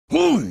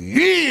Oh,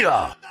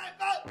 yeah!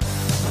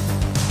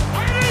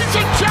 Ladies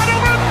and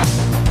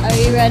gentlemen! Are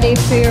you ready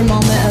for your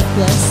moment of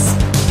bliss?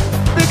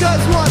 Because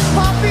what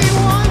Poppy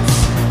wants,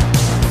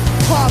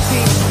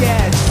 Poppy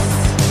gets.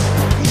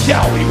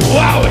 Yowie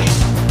wowie!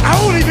 I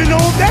don't even know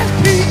if that's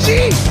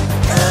PG!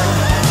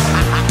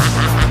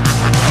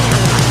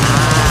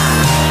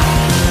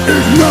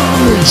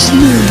 Acknowledge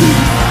me!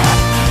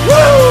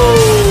 Woo!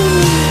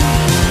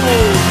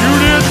 Oh, you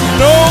didn't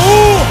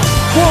know?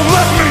 Well,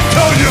 let me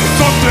tell you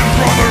something,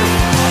 brother!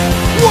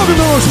 Welcome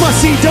to the most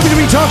must-see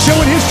WWE talk show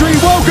in history.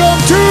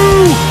 Welcome to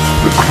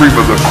the Cream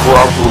of the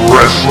Crop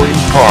Wrestling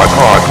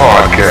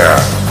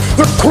Podcast.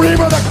 The cream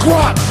of the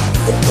crop!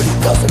 Nobody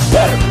does it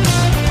better!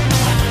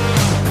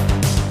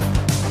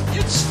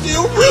 It's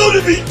still real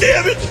to me,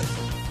 damn it!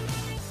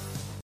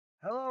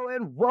 Hello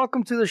and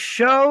welcome to the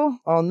show.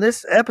 On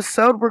this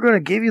episode, we're going to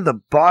give you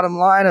the bottom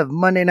line of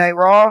Monday Night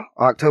Raw,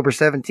 October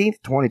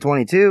 17th,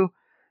 2022.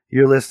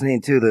 You're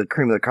listening to the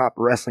Cream of the Crop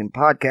Wrestling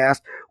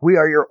Podcast. We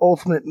are your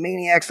ultimate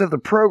maniacs of the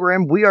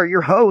program. We are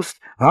your host.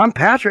 I'm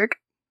Patrick.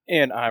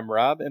 And I'm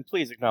Rob, and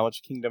please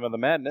acknowledge Kingdom of the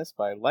Madness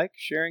by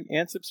sharing,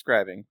 and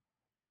subscribing.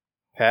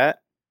 Pat,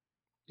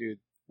 dude,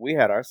 we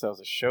had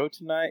ourselves a show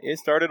tonight. It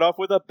started off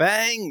with a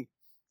bang!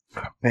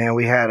 Man,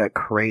 we had a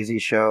crazy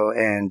show,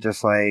 and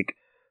just like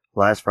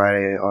last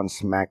Friday on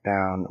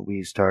SmackDown,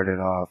 we started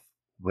off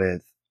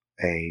with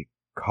a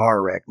car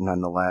wreck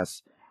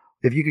nonetheless.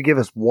 If you could give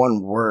us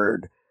one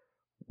word,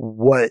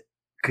 what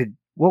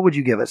would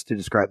you give us to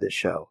describe this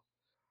show?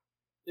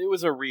 It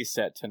was a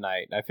reset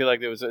tonight. I feel like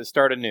it was a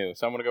start anew,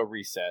 so I'm going to go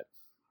reset.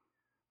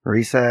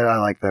 Reset, I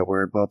like that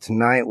word. Well,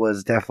 tonight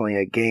was definitely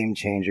a game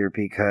changer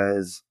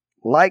because,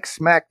 like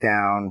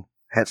SmackDown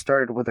had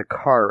started with a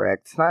car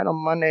wreck, tonight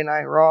on Monday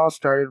Night Raw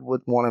started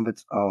with one of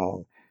its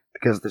own.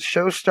 Because the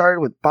show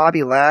started with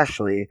Bobby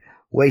Lashley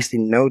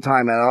wasting no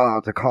time at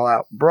all to call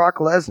out Brock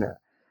Lesnar.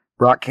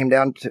 Brock came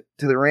down to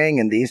the ring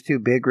and these two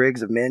big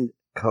rigs of men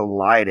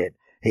collided.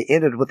 It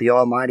ended with the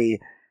Almighty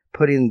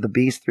putting the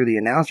Beast through the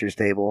announcer's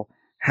table.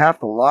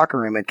 Half the locker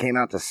room had came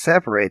out to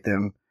separate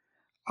them.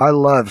 I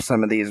love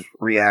some of these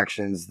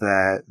reactions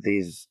that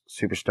these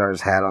superstars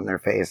had on their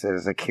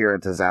faces.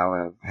 Akira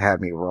Tozawa had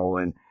me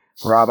rolling.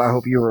 Rob, I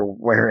hope you were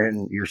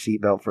wearing your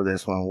seatbelt for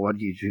this one. What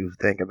did you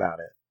think about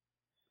it?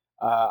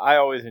 I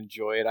always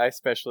enjoy it. I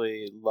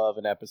especially love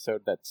an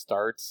episode that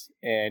starts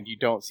and you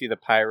don't see the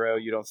pyro,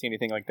 you don't see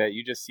anything like that.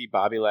 You just see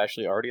Bobby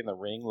Lashley already in the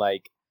ring,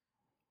 like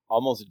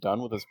almost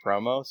done with his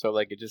promo. So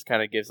like it just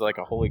kind of gives like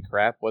a holy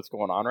crap, what's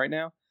going on right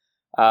now?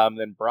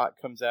 Then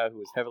Brock comes out, who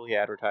was heavily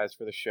advertised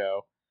for the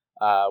show,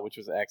 which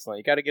was excellent.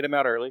 You got to get him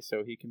out early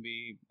so he can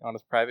be on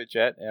his private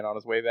jet and on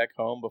his way back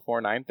home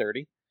before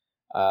 9:30.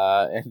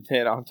 And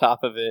then on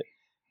top of it,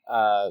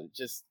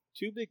 just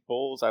two big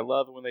bulls. I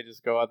love it when they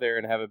just go out there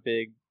and have a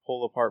big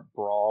pull-apart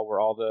brawl where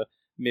all the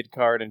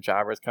mid-card and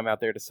jobbers come out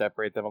there to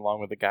separate them along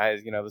with the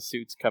guys. You know, the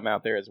suits come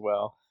out there as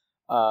well.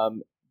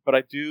 But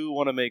I do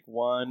want to make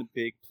one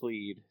big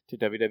plead to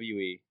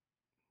WWE.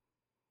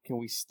 Can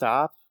we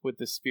stop with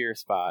the spear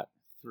spot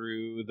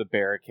through the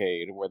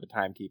barricade where the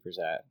timekeeper's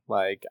at?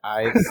 Like,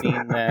 I've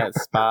seen that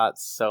spot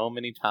so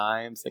many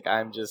times. Like,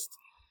 I'm just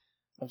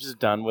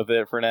done with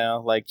it for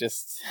now. Like,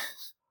 just,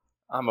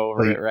 I'm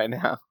over it right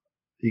now.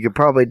 You could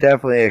probably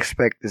definitely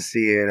expect to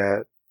see it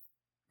at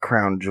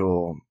Crown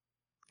Jewel,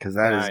 because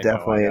that is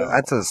definitely,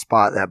 that's a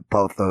spot that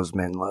both those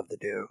men love to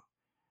do.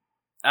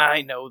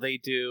 I know they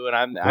do,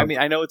 and I mean,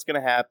 I know it's going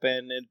to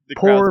happen. And the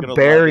poor crowd's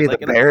Barry love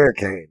it. the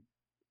Barricade.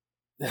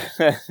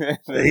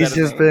 He's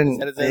just been,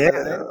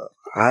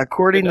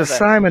 according to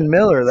Simon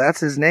Miller, that's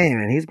his name,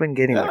 and he's been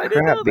getting the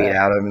crap beat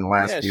out of him in the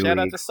last few weeks. Shout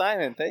out to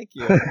Simon, thank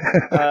you.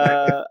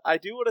 I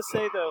do want to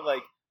say, though,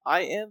 like,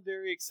 I am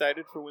very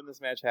excited for when this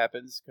match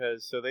happens,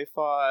 because so they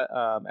fought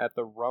at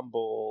the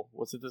Rumble,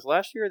 was it this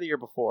last year or the year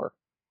before?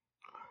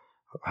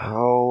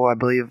 Oh, I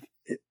believe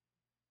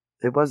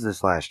it was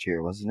this last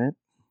year, wasn't it?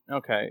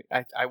 Okay,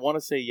 I want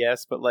to say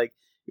yes, but like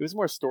it was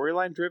more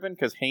storyline driven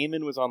because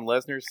Heyman was on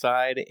Lesnar's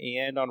side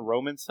and on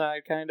Roman's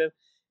side, kind of,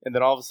 and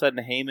then all of a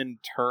sudden Heyman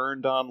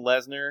turned on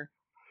Lesnar.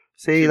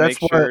 See,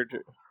 that's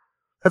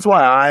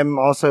why I'm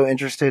also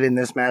interested in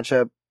this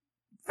matchup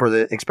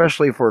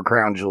especially for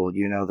Crown Jewel.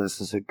 You know,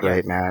 this is a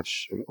great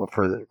match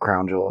for the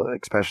Crown Jewel,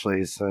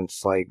 especially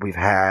since like we've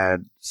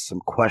had some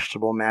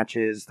questionable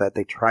matches that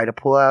they try to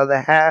pull out of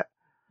the hat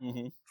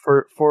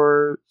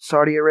for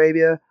Saudi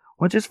Arabia.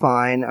 Which is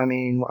fine. I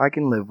mean, I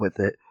can live with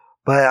it.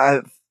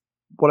 But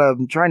what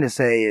I'm trying to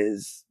say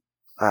is,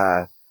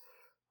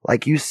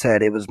 like you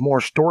said, it was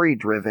more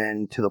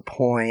story-driven to the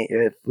point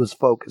it was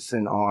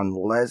focusing on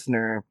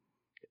Lesnar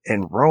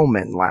and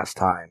Roman last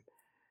time.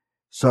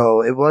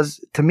 So it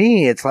was, to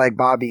me, it's like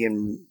Bobby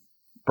and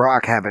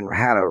Brock haven't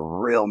had a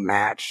real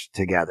match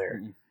together.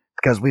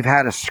 Because we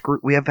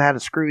have had a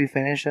screwy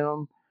finish in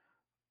them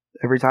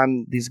every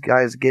time these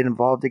guys get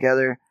involved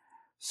together.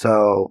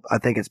 So I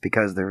think it's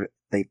because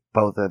they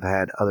both have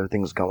had other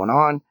things going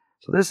on.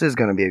 So this is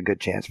going to be a good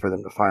chance for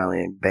them to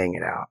finally bang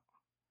it out.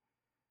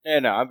 Yeah,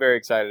 no, I'm very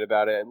excited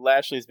about it.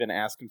 Lashley's been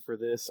asking for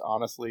this,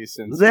 honestly,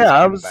 since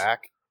I was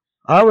back.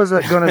 I was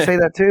going to say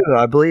that too.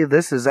 I believe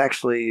this is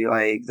actually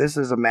this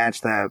is a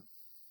match that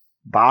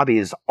Bobby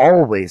has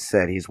always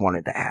said he's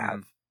wanted to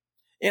have.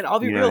 And I'll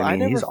be You know real, what I I mean?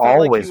 never He's felt like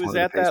always he was wanted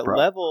to at face that Brock.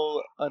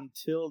 level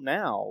until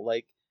now.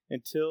 Like,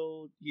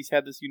 until he's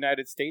had this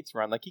United States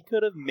run. Like, he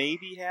could have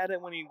maybe had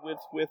it when he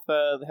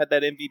had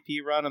that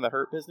MVP run in the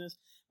Hurt Business.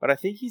 But I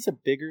think he's a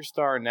bigger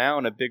star now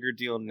and a bigger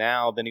deal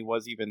now than he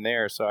was even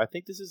there. So I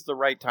think this is the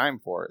right time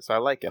for it. So I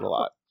like it a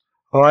lot.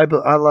 Well,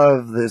 I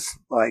love this,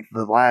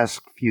 the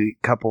last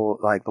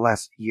the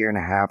last year and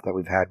a half that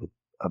we've had with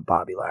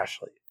Bobby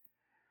Lashley.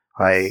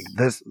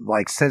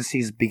 Since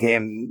he's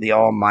became the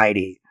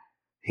Almighty,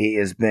 he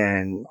has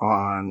been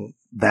on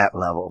that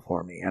level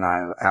for me, and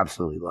I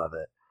absolutely love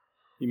it.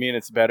 You mean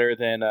it's better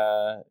than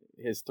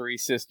his three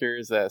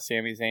sisters that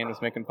Sami Zayn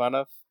was making fun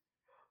of?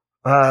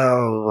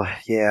 Oh,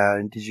 yeah.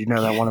 And did you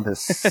know that one of his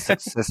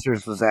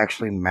sisters was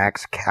actually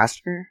Max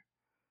Caster?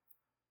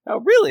 Oh,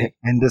 really?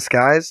 In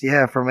disguise?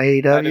 Yeah, from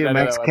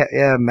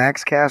AEW.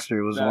 Max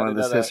Caster was No, one of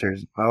the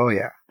sisters. Oh,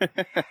 yeah.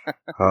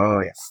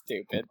 Oh, yeah.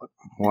 Stupid.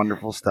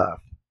 Wonderful stuff.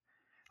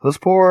 Those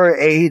poor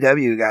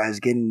AEW guys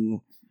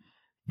getting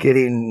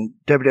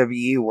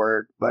WWE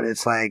work, but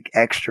it's like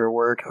extra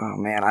work. Oh,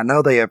 man. I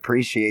know they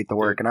appreciate the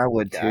work, and I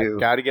would too.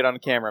 Got to get on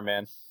camera,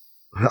 man.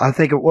 I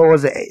think, what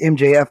was it?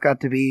 MJF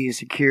got to be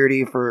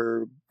security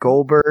for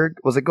Goldberg.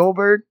 Was it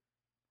Goldberg?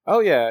 Oh,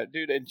 yeah,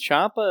 dude. And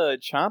Ciampa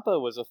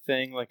was a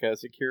thing, like a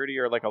security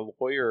or like a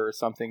lawyer or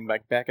something,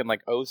 like back in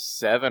like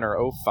 07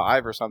 or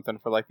 05 or something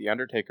for like The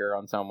Undertaker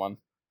on someone.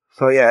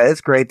 So, yeah,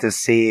 it's great to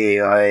see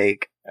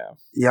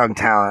young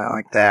talent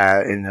like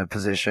that in a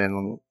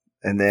position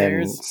and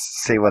then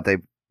see what they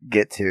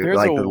get to, the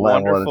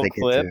level that they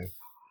get to.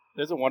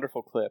 There's a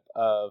wonderful clip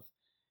of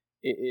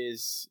it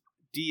is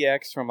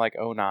DX from like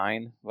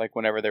 09, like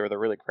whenever they were the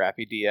really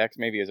crappy DX,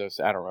 maybe it was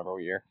 07, I don't remember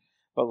what year,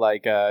 but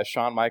like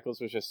Shawn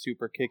Michaels was just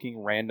super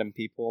kicking random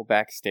people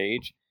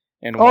backstage,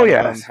 and one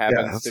of them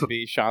happens to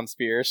be Shawn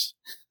Spears.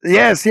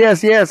 Yes,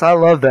 I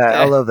love that.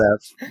 I love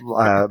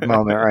that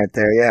moment right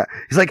there. Yeah,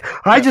 he's like,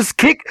 I just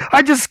kick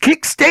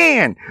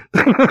Stan.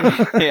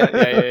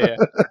 yeah.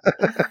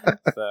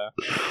 So,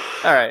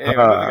 all right,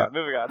 anyway,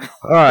 moving on.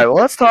 All right, well,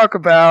 let's talk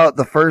about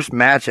the first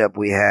matchup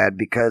we had,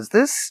 because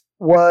this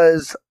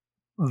was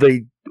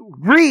the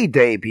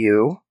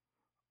re-debut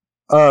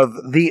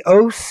of the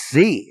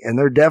OC, and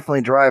they're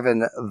definitely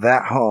driving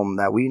that home,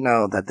 that we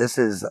know that this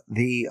is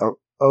the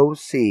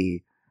OC,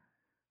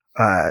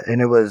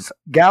 and it was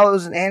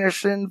Gallows and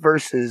Anderson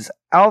versus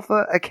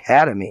Alpha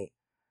Academy.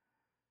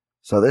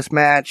 So this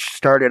match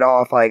started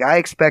off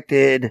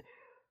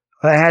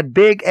I had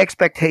big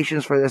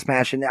expectations for this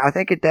match, and I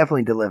think it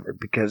definitely delivered,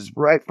 because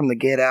right from the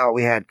get out,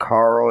 we had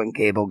Carl and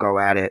Gable go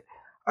at it.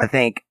 I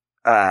think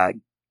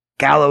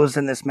Gallows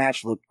in this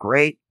match looked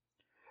great.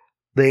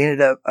 They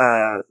ended up,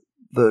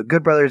 the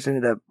Good Brothers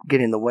ended up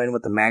getting the win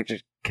with the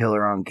Magic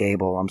Killer on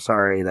Gable. I'm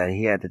sorry that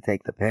he had to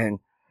take the pin,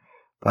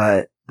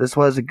 but this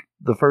was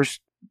the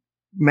first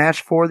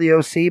match for the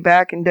OC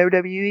back in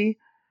WWE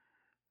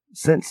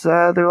since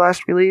their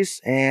last release,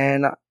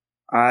 and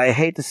I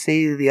hate to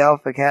see the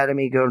Alpha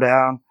Academy go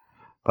down,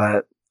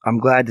 but I'm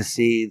glad to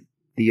see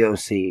the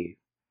OC.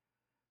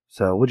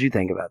 So, what'd you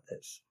think about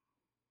this?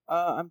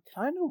 I'm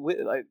kind of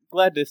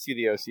glad to see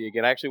the OC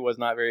again. I actually was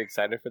not very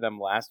excited for them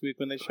last week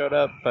when they showed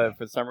up, but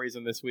for some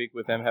reason this week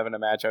with them having a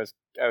match, I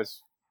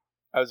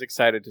was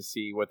excited to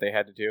see what they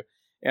had to do,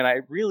 and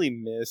I really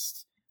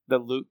missed the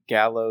Luke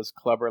Gallows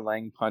Clubber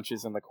Lang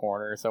punches in the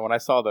corner. So when I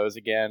saw those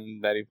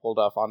again that he pulled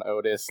off on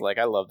Otis,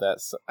 I love that.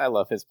 I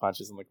love his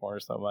punches in the corner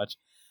so much.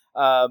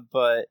 I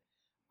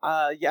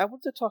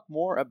want to talk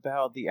more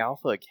about the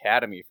Alpha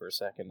Academy for a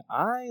second.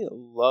 I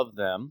love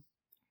them,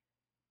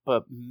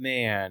 but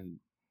man,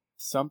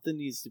 something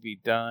needs to be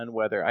done.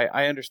 Whether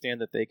I understand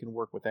that they can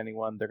work with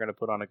anyone, they're going to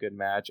put on a good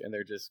match, and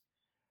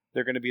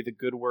they're going to be the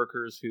good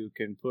workers who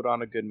can put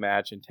on a good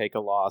match and take a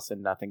loss,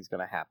 and nothing's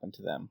going to happen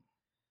to them.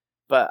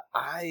 But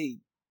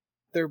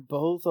they're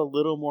both a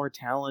little more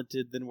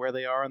talented than where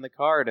they are on the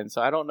card, and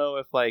so I don't know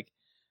if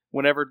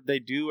whenever they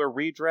do a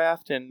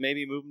redraft and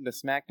maybe move them to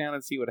SmackDown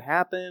and see what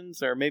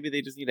happens, or maybe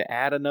they just need to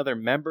add another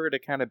member to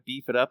kind of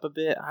beef it up a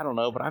bit. I don't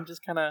know, but I'm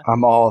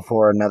all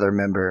for another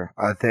member.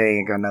 I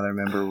think another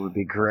member would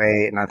be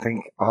great, and I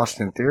think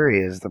Austin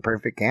Theory is the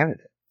perfect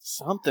candidate.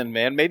 Something,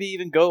 man. Maybe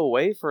even go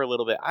away for a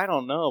little bit. I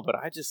don't know, but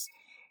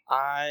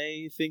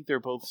I think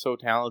they're both so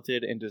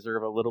talented and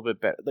deserve a little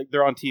bit better.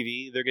 They're on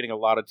TV, they're getting a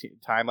lot of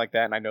time like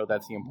that, and I know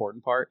that's the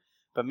important part.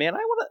 But man,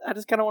 I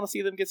just kind of want to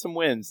see them get some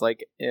wins.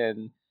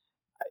 And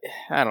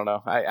I don't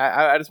know.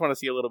 I just want to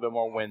see a little bit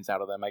more wins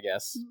out of them, I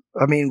guess.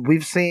 I mean,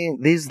 we've seen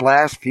these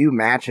last few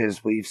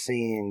matches. We've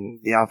seen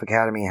the Alpha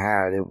Academy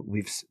had.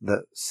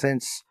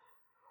 Since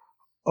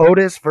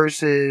Otis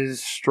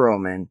versus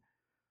Strowman,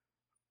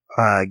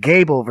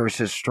 Gable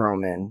versus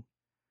Strowman.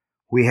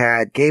 We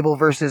had Gable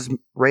versus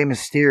Rey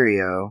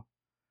Mysterio.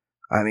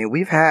 I mean,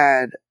 we've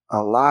had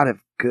a lot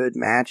of good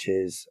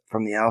matches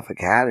from the Alpha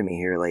Academy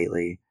here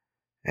lately.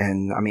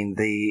 And, I mean,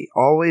 they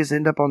always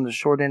end up on the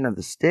short end of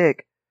the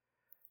stick.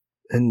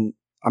 And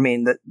I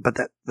mean,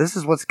 this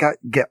is what's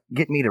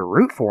get me to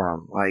root for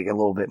him like a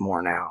little bit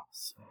more now.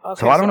 Okay,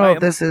 so I don't know if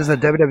this is a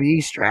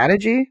WWE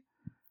strategy.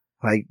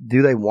 Like,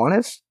 do they want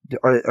us?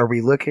 Are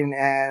we looking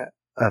at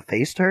a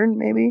face turn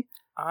maybe?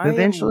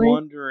 Eventually? I am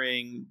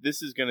wondering.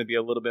 This is going to be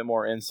a little bit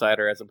more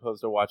insider as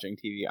opposed to watching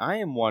TV. I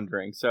am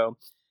wondering. So,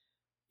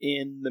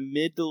 in the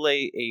mid to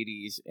late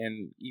 80s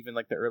and even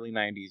like the early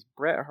 90s,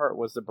 Bret Hart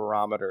was the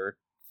barometer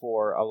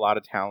for a lot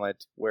of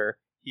talent where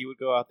he would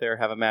go out there,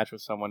 have a match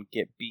with someone,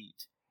 get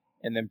beat,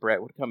 and then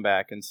Bret would come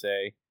back and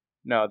say,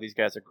 no, these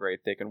guys are great.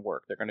 They can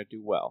work. They're going to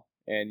do well.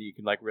 And you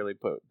can like really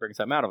bring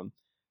something out of them.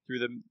 Through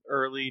the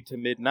early to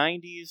mid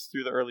 90s,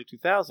 through the early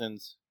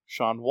 2000s,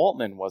 Sean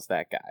Waltman was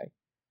that guy.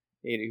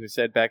 He was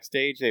said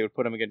backstage, they would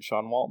put him against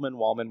Sean Waltman.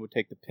 Waltman would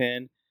take the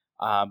pin.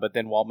 But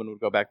then Waltman would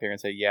go back there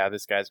and say, yeah,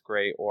 this guy's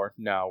great, or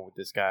no,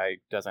 this guy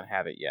doesn't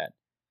have it yet.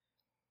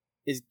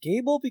 Is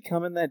Gable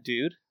becoming that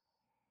dude?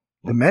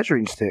 The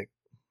measuring stick.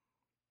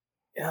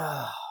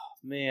 Oh,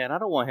 man, I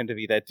don't want him to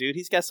be that dude.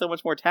 He's got so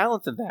much more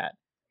talent than that.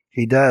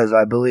 He does,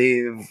 I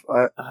believe.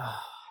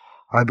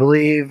 I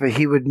believe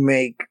he would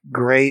make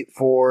great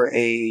for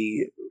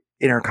a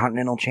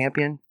Intercontinental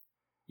champion.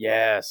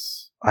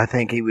 Yes. I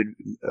think he would,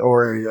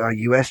 or a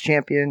U.S.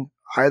 champion,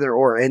 either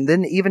or. And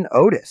then even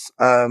Otis.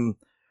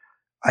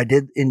 I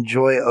did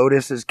enjoy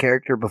Otis's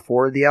character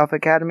before the Alpha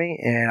Academy,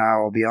 and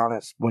I'll be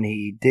honest, when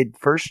he did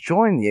first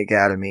join the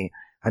Academy,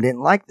 I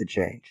didn't like the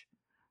change.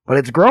 But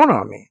it's grown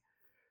on me.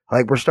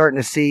 Like, we're starting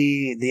to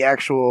see the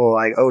actual,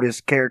 like,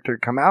 Otis character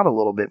come out a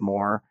little bit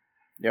more.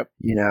 Yep.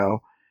 You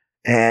know,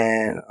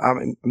 and I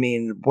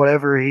mean,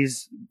 whatever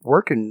he's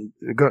working,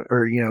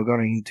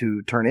 going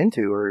to turn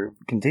into or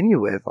continue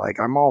with, like,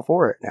 I'm all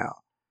for it now.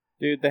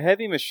 Dude, the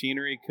Heavy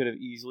Machinery could have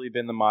easily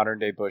been the modern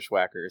day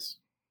Bushwhackers.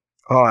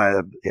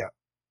 Oh, yeah.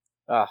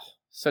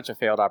 Such a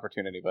failed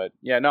opportunity, but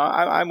yeah, no,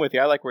 I'm with you.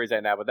 I like where he's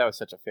at now, but that was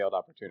such a failed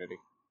opportunity.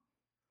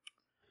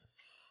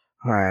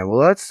 All right, well,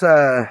 let's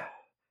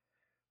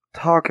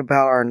talk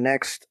about our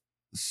next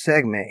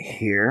segment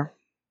here,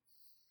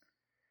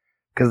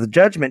 because the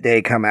Judgment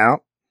Day come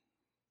out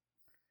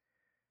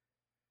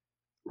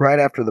right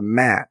after the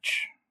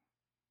match,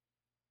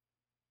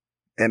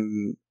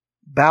 and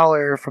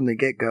Balor from the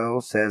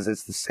get-go says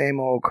it's the same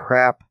old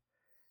crap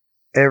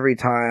every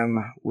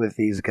time with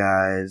these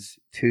guys.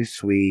 Too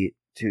sweet,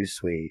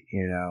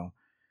 you know.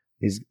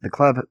 The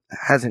club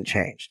hasn't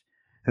changed.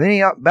 And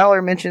then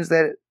Balor mentions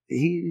that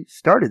he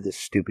started this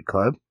stupid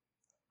club.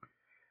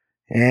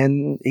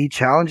 And he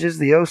challenges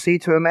the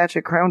OC to a match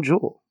at Crown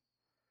Jewel.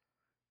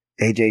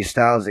 AJ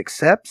Styles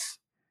accepts.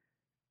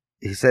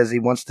 He says he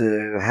wants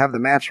to have the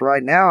match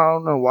right now. I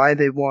don't know why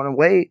they want to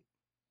wait.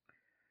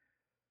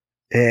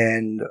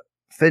 And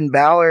Finn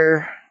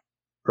Balor,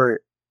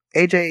 or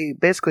AJ,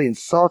 basically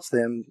insults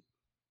them,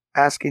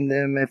 asking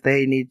them if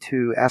they need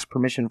to ask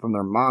permission from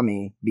their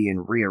mommy,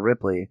 being Rhea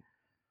Ripley.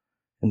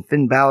 And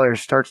Finn Balor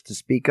starts to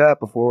speak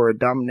up before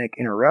Dominic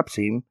interrupts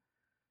him,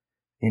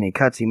 and he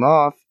cuts him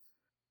off.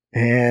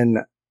 And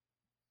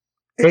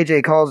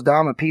AJ calls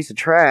Dom a piece of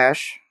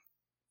trash,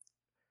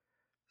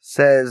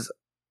 says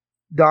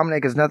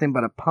Dominic is nothing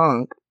but a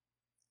punk,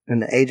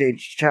 and AJ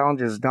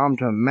challenges Dom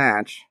to a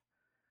match.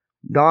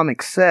 Dom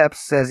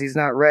accepts, says he's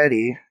not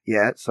ready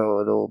yet, so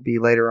it'll be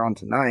later on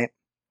tonight.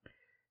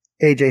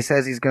 AJ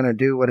says he's going to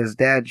do what his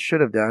dad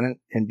should have done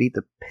and beat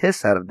the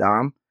piss out of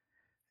Dom,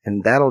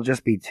 and that'll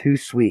just be too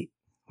sweet.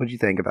 What do you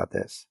think about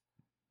this?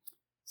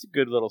 It's a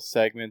good little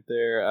segment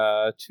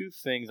there. Two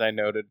things I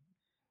noted.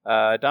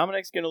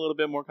 Dominic's getting a little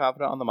bit more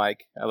confident on the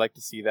mic. I like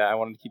to see that. I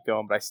wanted to keep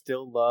going, but I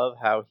still love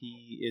how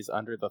he is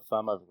under the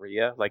thumb of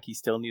Rhea. Like, he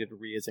still needed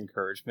Rhea's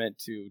encouragement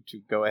to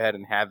go ahead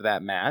and have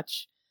that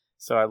match.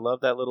 So I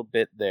love that little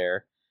bit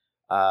there.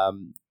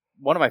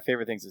 One of my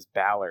favorite things is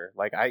Balor.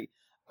 Like, I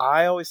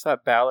always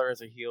thought Balor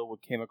as a heel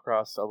came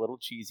across a little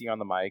cheesy on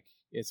the mic.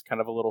 It's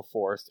kind of a little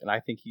forced, and I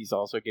think he's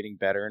also getting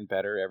better and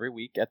better every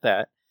week at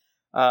that.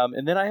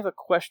 And then I have a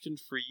question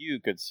for you,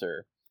 good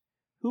sir.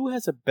 Who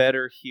has a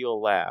better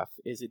heel laugh?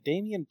 Is it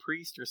Damian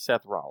Priest or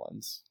Seth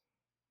Rollins?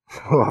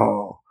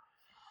 Oh,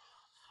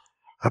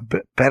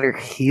 better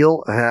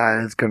heel?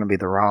 It's going to be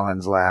the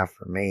Rollins laugh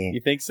for me.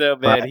 You think so,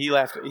 man? He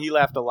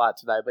laughed a lot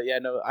tonight, but yeah,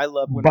 no, I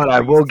love when. But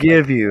I will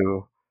give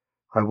you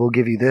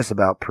this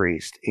about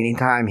Priest.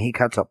 Anytime he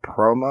cuts a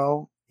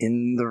promo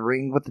in the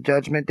ring with the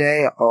Judgment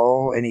Day,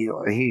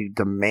 and he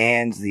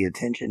demands the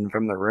attention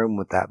from the room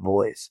with that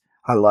voice.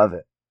 I love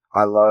it.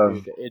 I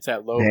love it's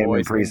that low Damian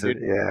voice. Priest, Dude,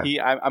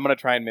 yeah. I'm gonna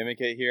try and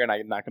mimic it here, and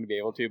I'm not gonna be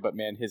able to. But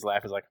man, his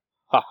laugh is like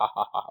ha ha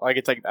ha ha. Like,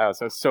 it's like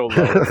so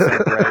low, and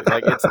so bright.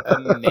 Like, it's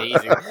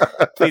amazing.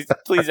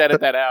 Please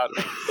edit that out.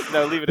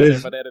 No, leave it in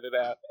there, but edit it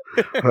out.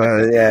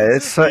 Yeah,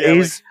 it's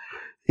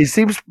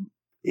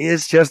he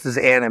is just as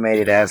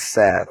animated as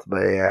Seth,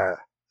 but yeah,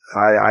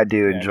 I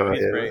do enjoy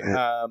it. Great.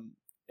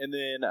 And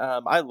then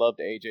I loved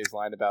AJ's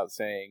line about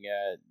saying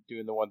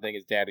doing the one thing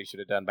his daddy should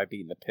have done by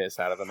beating the piss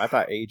out of him. I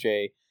thought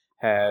AJ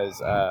has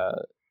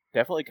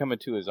definitely come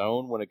into his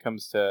own when it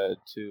comes to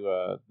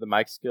the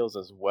mic skills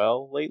as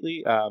well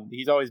lately.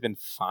 He's always been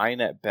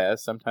fine at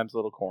best, sometimes a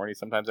little corny,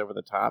 sometimes over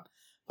the top.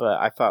 But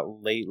I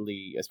thought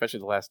lately, especially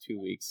the last 2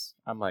 weeks,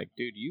 I'm like,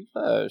 dude, you've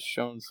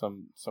shown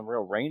some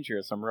real range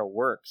here, some real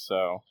work.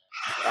 So,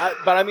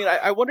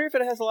 I wonder if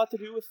it has a lot to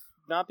do with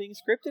not being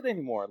scripted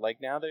anymore.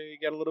 Like now they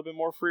get a little bit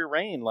more free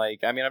reign. Like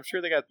I'm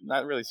sure they got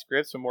not really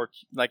scripts, but more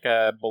like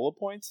bullet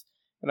points.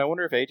 And I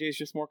wonder if AJ is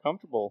just more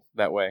comfortable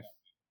that way.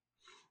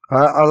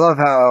 I love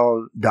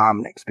how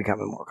Dominic's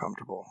becoming more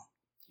comfortable.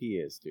 He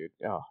is, dude.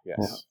 Oh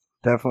yes,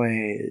 yeah,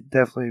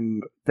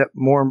 definitely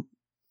more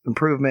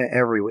improvement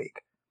every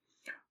week.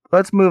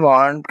 Let's move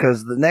on,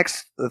 because the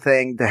next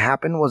thing to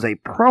happen was a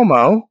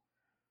promo.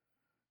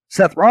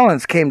 Seth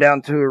Rollins came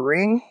down to the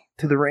ring,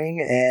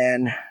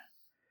 and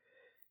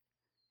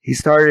he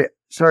started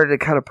to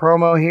cut a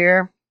promo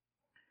here.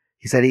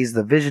 He said he's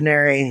the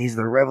visionary, he's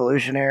the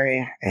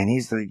revolutionary, and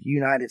he's the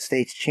United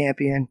States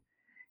champion.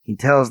 He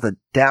tells the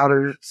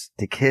doubters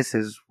to kiss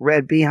his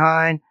red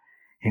behind,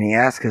 and he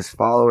asks his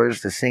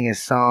followers to sing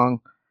his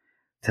song.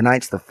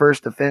 Tonight's the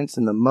first defense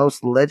in the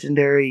most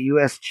legendary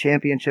U.S.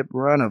 championship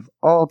run of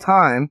all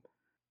time.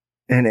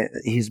 And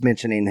he's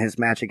mentioning his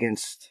match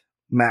against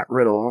Matt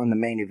Riddle in the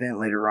main event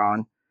later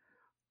on.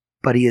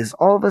 But he is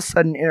all of a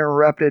sudden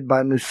interrupted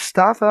by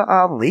Mustafa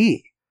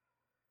Ali.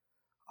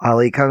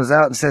 Ali comes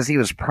out and says he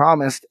was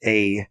promised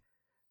a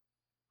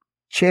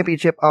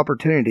championship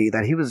opportunity,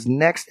 that he was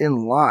next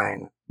in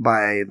line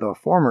by the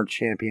former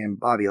champion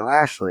Bobby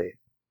Lashley.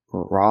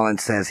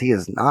 Rollins says he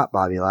is not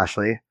Bobby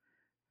Lashley,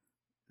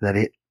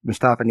 that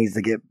Mustafa needs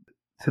to get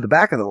to the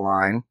back of the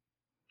line.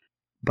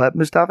 But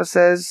Mustafa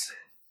says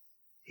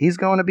he's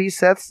going to be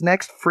Seth's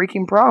next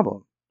freaking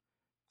problem.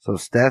 So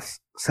Seth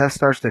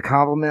starts to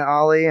compliment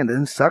Ali and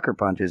then sucker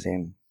punches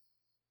him.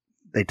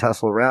 They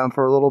tussle around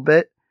for a little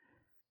bit.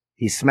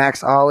 He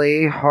smacks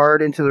Ali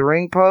hard into the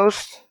ring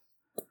post.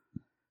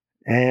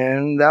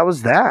 And that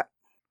was that.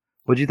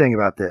 What'd you think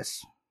about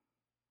this?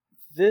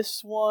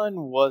 This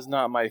one was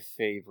not my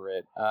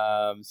favorite.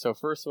 So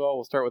first of all,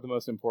 we'll start with the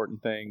most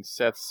important thing.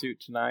 Seth's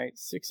suit tonight,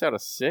 6 out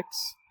of 6.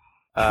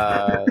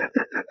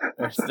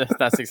 That's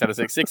not 6 out of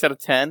 6. 6 out of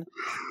 10.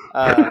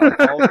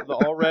 The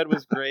all red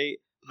was great.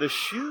 The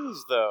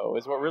shoes, though,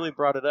 is what really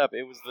brought it up.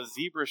 It was the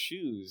zebra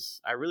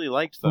shoes. I really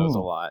liked those a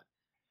lot.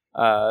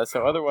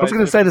 So otherwise, I was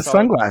going to say the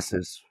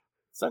sunglasses.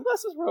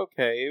 Sunglasses were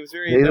okay. It was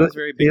very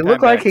big. It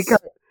looked like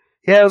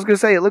I was going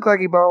to say it looked like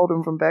he borrowed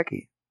them from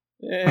Becky.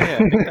 Yeah,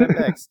 big time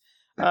Bex.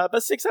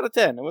 But 6 out of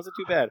 10. It wasn't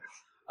too bad.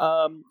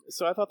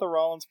 So I thought the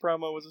Rollins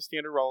promo was a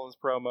standard Rollins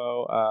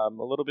promo.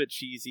 A little bit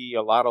cheesy,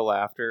 a lot of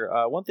laughter.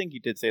 One thing he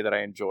did say that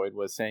I enjoyed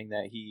was saying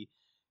that he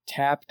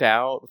tapped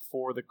out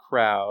for the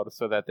crowd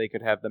so that they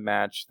could have the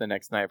match the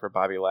next night for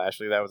Bobby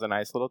Lashley. That was a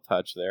nice little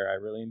touch there. I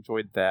really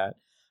enjoyed that.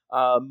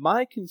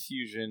 My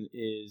confusion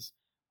is,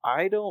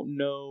 I don't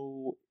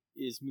know,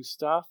 is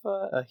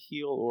Mustafa a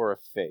heel or a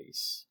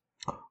face?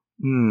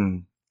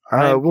 We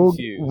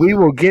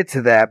will get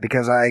to that,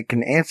 because I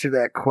can answer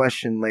that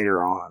question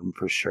later on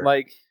for sure.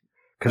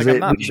 Because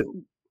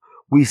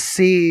we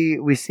see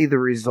the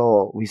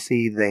result. We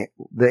see the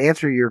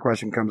answer to your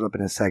question comes up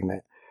in a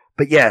segment.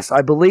 But yes,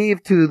 I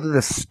believe to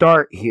the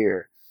start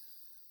here,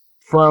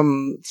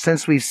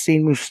 since we've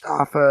seen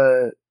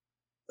Mustafa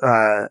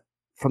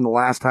from the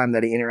last time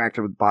that he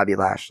interacted with Bobby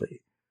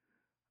Lashley,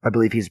 I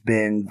believe he's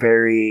been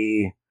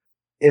very,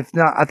 if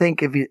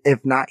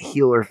not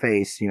heel or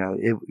face,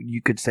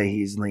 you could say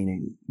he's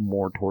leaning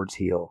more towards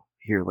heel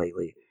here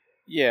lately.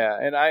 Yeah,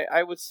 and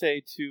I would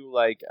say too,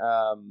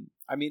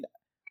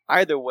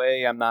 either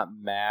way, I'm not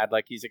mad.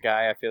 Like, he's a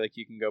guy, I feel like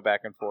you can go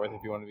back and forth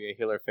if you want to be a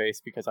heel or face,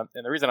 and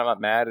the reason I'm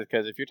not mad is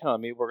because if you're telling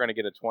me we're going to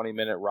get a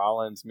 20-minute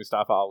Rollins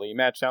Mustafa Ali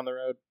match down the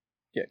road,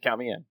 yeah, count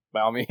me in.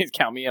 By all means,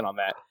 count me in on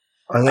that.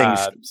 I think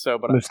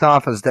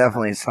Mustafa's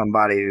definitely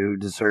somebody who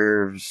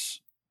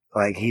deserves,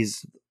 he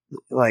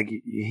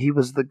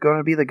was going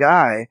to be the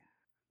guy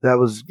that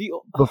was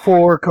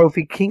before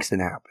Kofi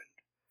Kingston happened.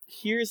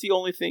 Here's the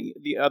other thing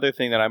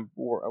that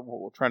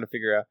we're trying to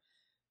figure out.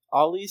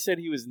 Ali said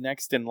he was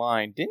next in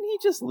line. Didn't he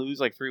just lose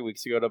 3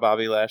 weeks ago to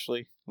Bobby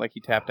Lashley? He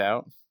tapped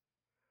out?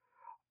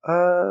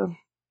 And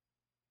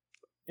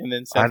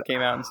then Seth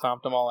came out and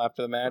stomped them all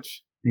after the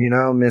match?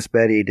 Miss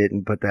Betty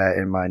didn't put that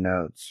in my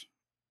notes.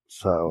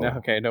 So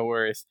okay, no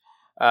worries.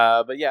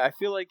 But yeah, I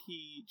feel like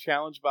he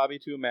challenged Bobby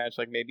to a match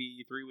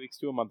maybe 3 weeks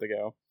to a month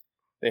ago.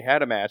 They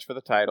had a match for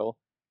the title,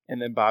 and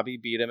then Bobby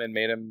beat him and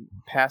made him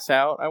pass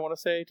out, I want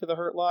to say, to the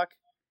Hurt Lock.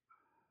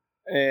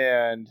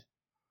 And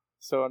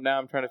so now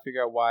I'm trying to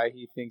figure out why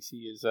he thinks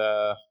he is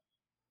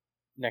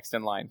next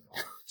in line.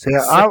 So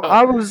yeah,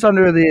 I was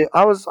under the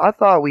I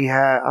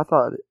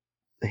thought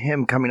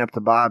him coming up to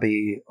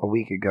Bobby a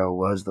week ago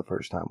was the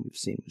first time we've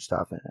seen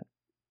Mustafa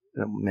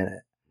in a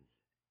minute.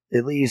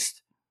 At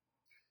least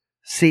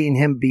seeing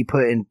him be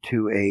put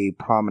into a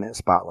prominent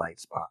spotlight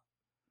spot.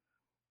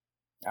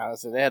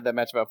 So they had that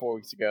match about 4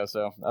 weeks ago,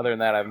 so other than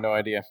that, I have no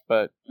idea.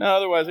 But no,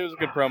 otherwise, it was a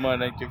good promo,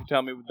 and if you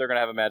tell me they're going to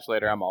have a match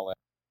later, I'm all in.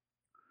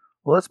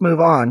 Well, let's move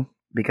on,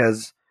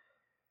 because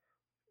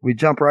we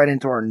jump right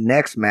into our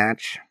next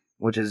match,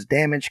 which is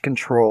Damage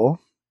Control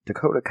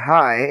Dakota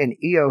Kai and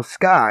Io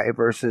Sky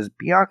versus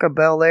Bianca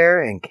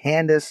Belair and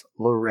Candice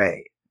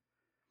LeRae.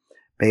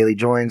 Bayley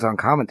joins on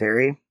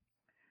commentary,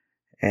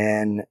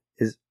 and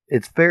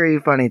it's very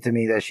funny to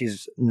me that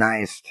she's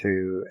nice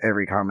to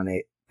every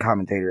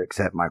commentator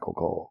except Michael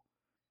Cole.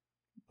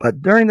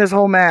 But during this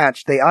whole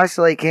match, they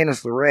isolate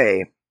Candice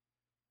LeRae.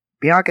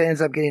 Bianca ends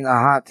up getting the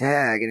hot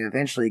tag and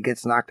eventually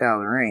gets knocked out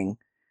of the ring.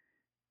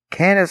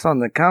 Candice on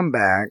the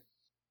comeback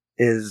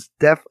is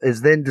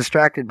then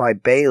distracted by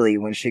Bayley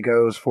when she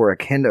goes for a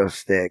kendo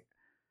stick.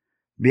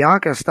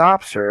 Bianca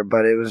stops her,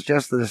 but it was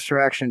just the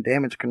distraction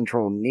damage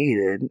control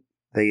needed.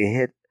 They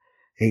hit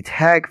a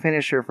tag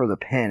finisher for the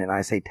pin, and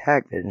I say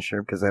tag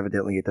finisher because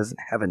evidently it doesn't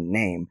have a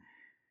name.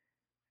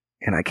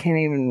 And I can't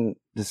even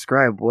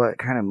describe what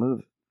kind of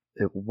move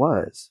it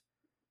was.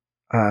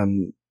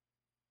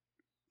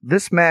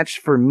 This match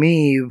for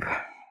me,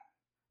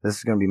 this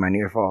is going to be my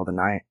near fall of the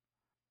night.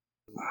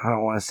 I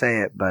don't want to say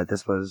it, but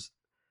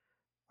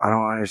I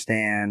don't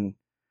understand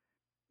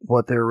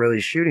what they're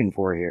really shooting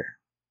for here.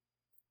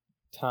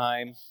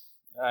 Time.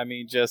 I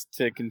mean, just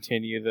to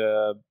continue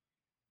the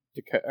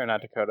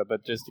not Dakota,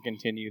 but just to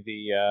continue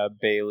the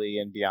Bayley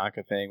and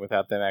Bianca thing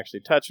without them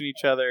actually touching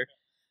each other.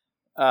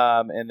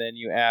 And then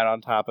you add on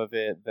top of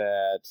it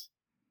that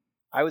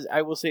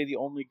I will say the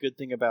only good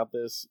thing about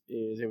this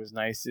is it was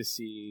nice to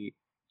see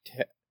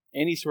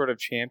any sort of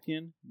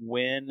champion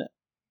win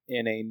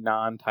in a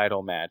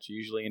non-title match.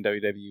 Usually in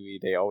WWE,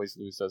 they always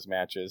lose those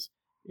matches.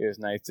 It was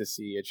nice to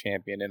see a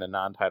champion in a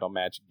non-title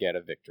match get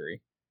a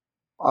victory.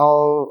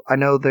 I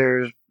know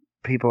there's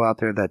people out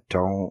there that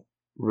don't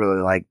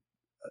really like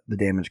the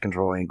damage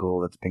control angle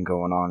that's been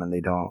going on, and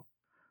they don't.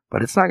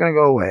 But it's not going to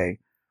go away.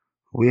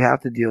 We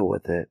have to deal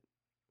with it.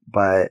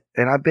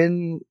 And I've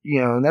been,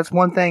 and that's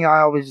one thing I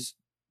always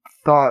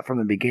thought from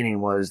the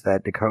beginning was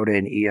that Dakota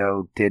and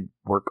Io did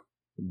work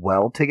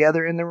well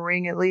together in the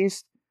ring, at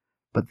least.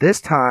 But this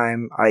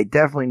time, I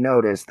definitely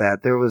noticed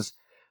that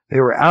they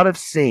were out of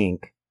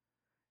sync,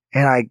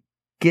 and I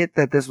get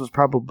that this was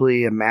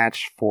probably a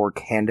match for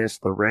Candice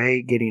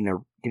LeRae getting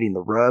the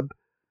rub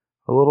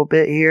a little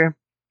bit here.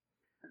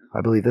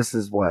 I believe this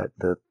is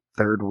the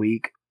third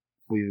week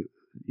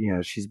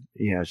she's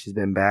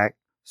been back.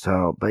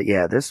 So, but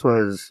yeah, this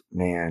was,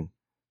 man,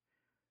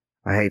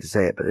 I hate to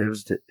say it, but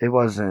it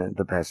wasn't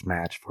the best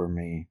match for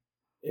me.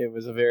 It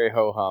was a very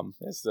ho-hum.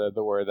 It's the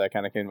word that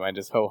kind of came to mind,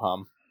 just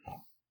ho-hum.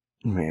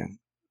 Man.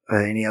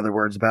 Any other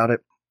words about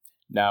it?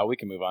 No, we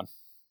can move on.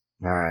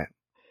 All right.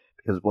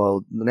 Because,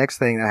 the next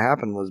thing that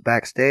happened was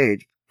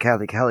backstage,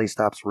 Kathy Kelly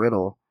stops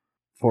Riddle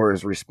for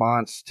his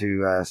response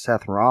to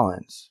Seth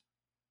Rollins.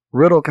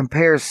 Riddle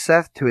compares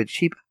Seth to a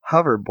cheap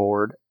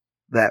hoverboard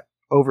that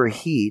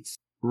overheats.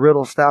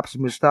 Riddle stops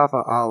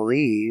Mustafa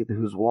Ali,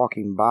 who's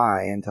walking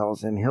by, and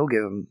tells him he'll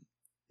give him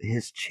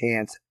his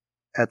chance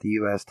at the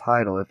U.S.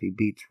 title if he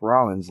beats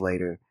Rollins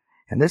later.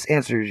 And this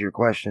answers your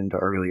question to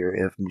earlier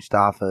if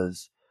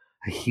Mustafa's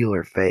a heel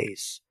or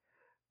face.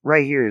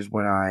 Right here is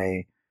when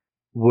I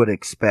would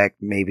expect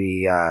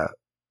maybe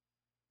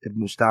if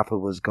Mustafa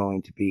was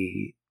going to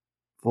be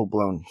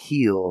full-blown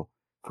heel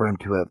for him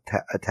to have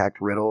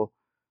attacked Riddle,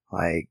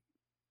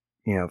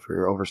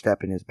 for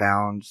overstepping his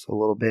bounds a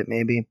little bit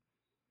maybe.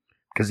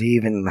 Because he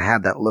even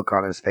had that look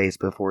on his face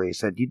before he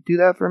said, "You'd do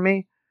that for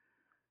me?"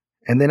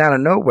 And then out of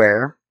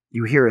nowhere,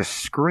 you hear a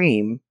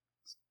scream,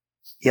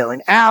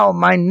 yelling, "Ow,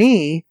 my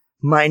knee,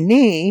 my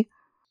knee."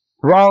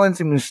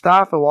 Rollins and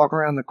Mustafa walk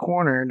around the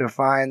corner to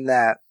find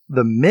that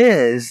The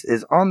Miz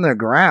is on the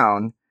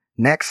ground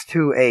next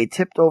to a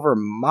tipped over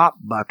mop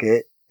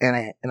bucket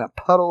and a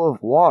puddle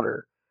of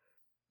water.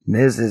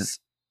 Miz is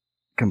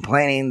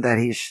complaining that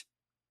he's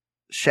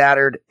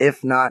shattered,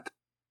 if not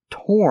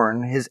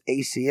torn, his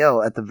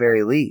ACL at the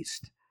very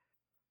least.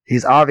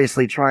 He's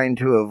obviously trying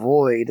to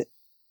avoid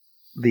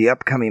the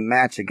upcoming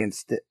match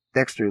against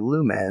Dexter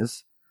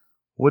Lumis.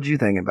 What do you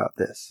think about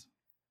this?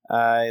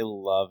 I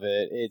love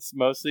it. It's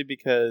mostly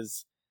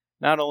because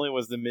not only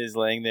was the Miz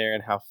laying there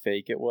and how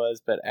fake it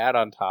was, but add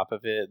on top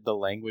of it, the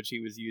language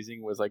he was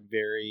using was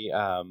very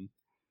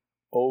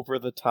over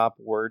the top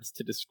words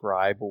to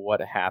describe what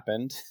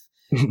happened,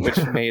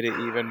 which made it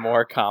even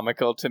more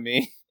comical to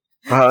me.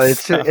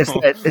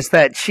 It's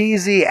that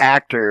cheesy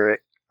actor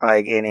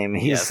in him.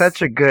 He's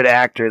such a good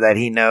actor that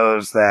he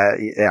knows that.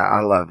 Yeah,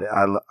 I love it.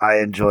 I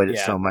enjoyed it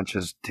so much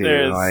as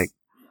too.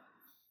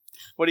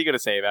 What are you gonna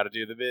say about it,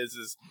 dude? The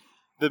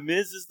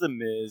Miz is the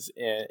Miz,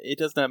 and it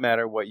does not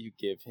matter what you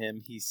give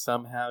him. He's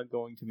somehow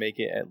going to make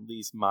it at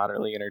least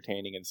moderately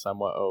entertaining and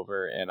somewhat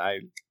over. And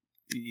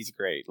he's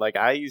great.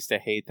 I used to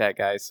hate that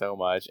guy so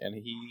much, and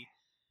he,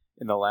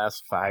 in the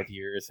last 5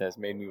 years, has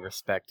made me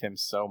respect him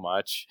so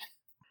much.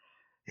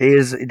 He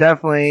is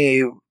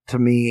definitely, to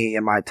me,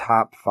 in my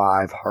top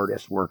 5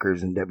 hardest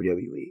workers in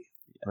WWE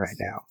right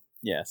now.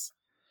 Yes.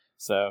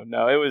 So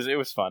no, it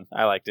was fun.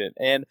 I liked it,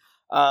 and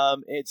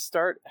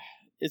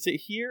Is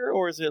it here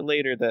or is it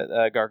later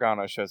that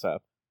Gargano shows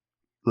up?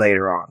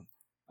 Later on.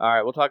 All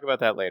right, we'll talk about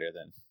that later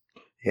then.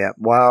 Yeah,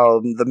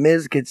 while The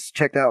Miz gets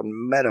checked out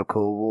in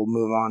medical, we'll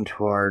move on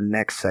to our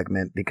next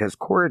segment because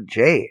Cora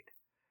Jade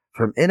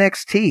from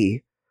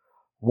NXT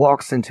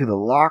walks into the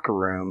locker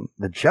room,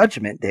 the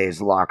Judgment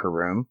Day's locker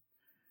room,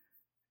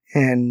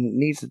 and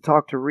needs to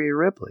talk to Rhea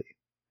Ripley.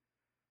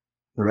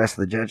 The rest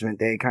of the Judgment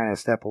Day kind of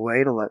step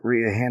away to let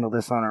Rhea handle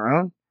this on her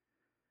own.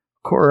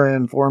 Cora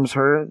informs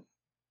her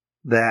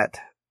that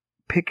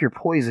Pick Your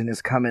Poison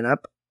is coming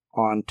up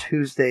on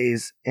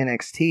Tuesday's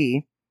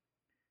NXT.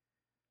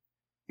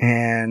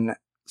 And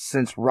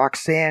since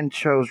Roxanne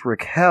chose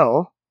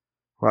Raquel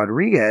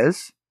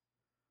Rodriguez,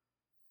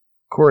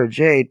 Cora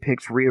Jade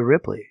picks Rhea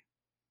Ripley.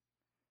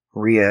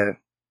 Rhea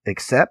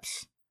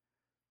accepts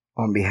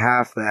on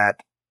behalf that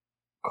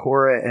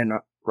Cora and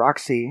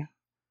Roxy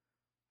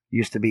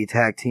used to be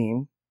tag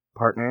team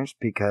partners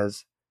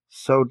because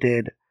so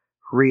did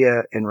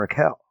Rhea and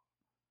Raquel.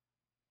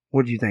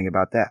 What do you think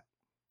about that?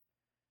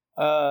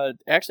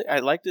 Actually, I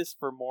like this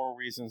for more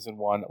reasons than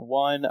one.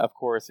 One, of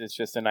course, it's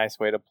just a nice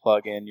way to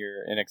plug in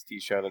your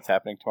NXT show that's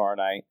happening tomorrow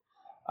night.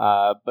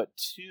 But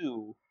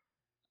two,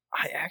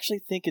 I actually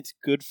think it's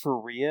good for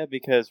Rhea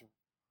because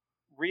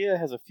Rhea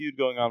has a feud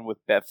going on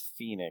with Beth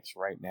Phoenix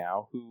right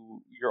now,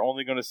 who you're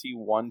only going to see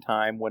one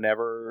time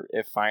whenever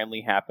it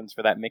finally happens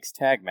for that mixed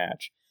tag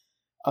match.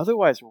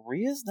 Otherwise,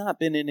 Rhea's not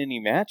been in any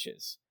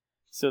matches.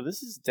 So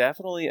this is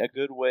definitely a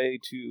good way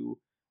to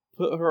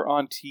put her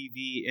on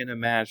TV in a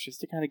match just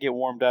to kind of get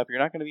warmed up. You're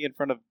not going to be in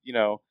front of,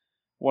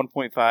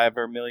 1.5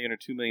 or a million or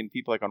 2 million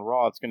people like on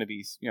Raw. It's going to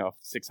be,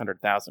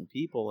 600,000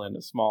 people in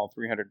a small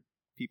 300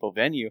 people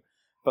venue.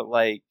 But,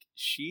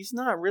 she's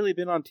not really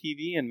been on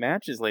TV in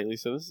matches lately,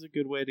 so this is a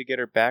good way to get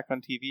her back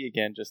on TV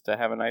again, just to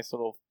have a nice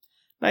little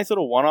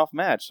one-off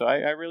match. So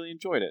I really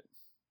enjoyed it.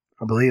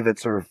 I believe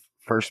it's her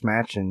first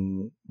match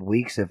in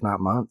weeks, if not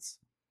months.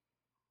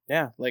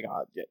 Yeah,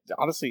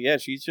 honestly, yeah,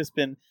 she's just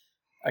been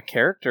a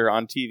character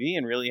on TV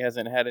and really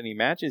hasn't had any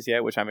matches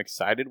yet, which I'm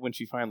excited when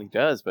she finally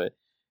does. But,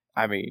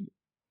 I mean,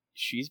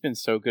 she's been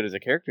so good as a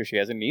character, she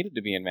hasn't needed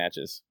to be in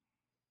matches.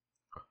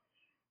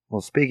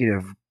 Well, speaking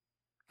of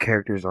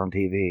characters on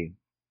TV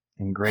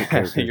and great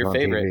characters Your on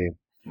favorite.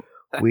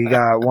 TV, we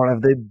got one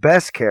of the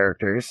best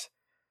characters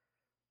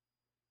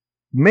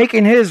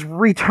making his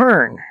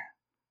return.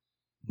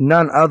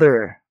 None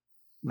other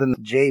than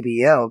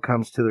JBL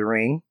comes to the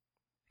ring,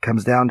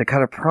 comes down to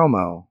cut a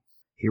promo.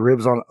 He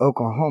ribs on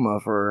Oklahoma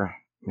for,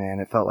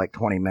 it felt like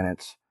 20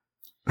 minutes.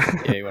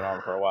 Yeah, he went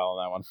on for a while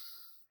on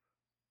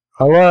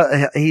that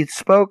one. He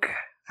spoke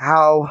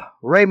how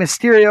Rey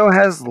Mysterio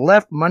has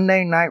left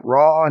Monday Night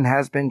Raw and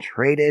has been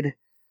traded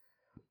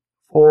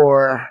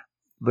for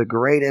the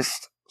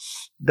greatest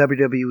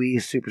WWE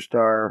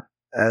superstar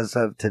as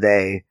of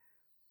today,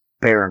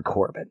 Baron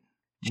Corbin.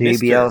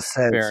 JBL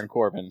says Baron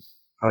Corbin.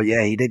 Oh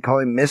yeah, he did call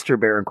him Mr.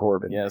 Baron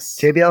Corbin. Yes.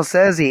 JBL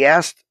says he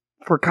asked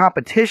for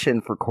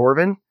competition for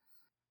Corbin,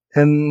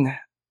 and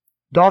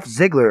Dolph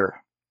Ziggler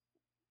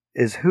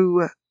is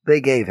who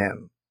they gave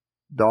him.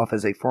 Dolph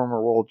is a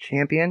former world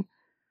champion,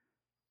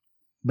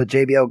 but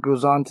JBL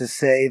goes on to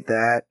say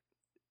that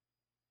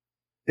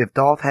if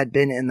Dolph had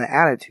been in the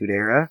Attitude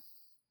Era,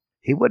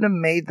 he wouldn't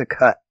have made the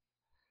cut.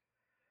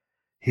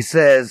 He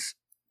says,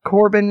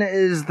 Corbin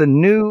is the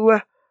new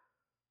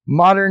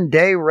modern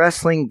day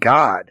wrestling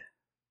god.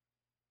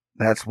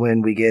 That's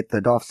when we get the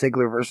Dolph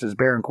Ziggler versus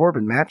Baron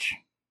Corbin match.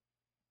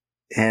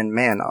 And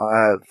man,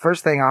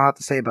 first thing I'll have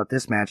to say about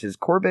this match is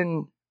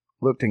Corbin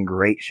looked in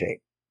great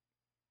shape.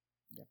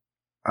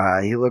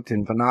 He looked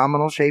in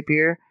phenomenal shape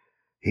here.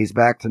 He's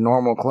back to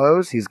normal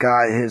clothes. He's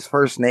got his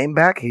first name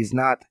back. He's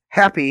not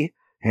Happy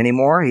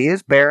anymore. He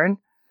is Baron.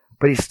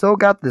 But he's still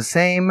got the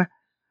same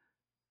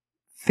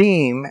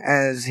theme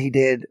as he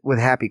did with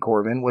Happy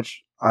Corbin,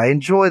 which I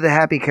enjoy the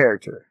Happy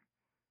character.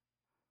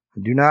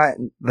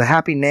 The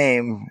Happy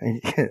name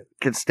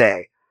can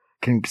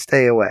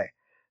stay away.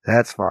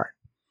 That's fine.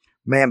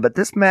 Man, but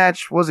this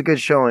match was a good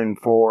showing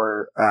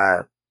for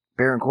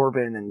Baron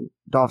Corbin and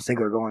Dolph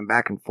Ziggler going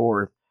back and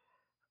forth.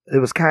 It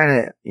was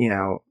kind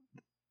of,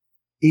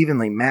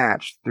 evenly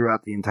matched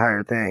throughout the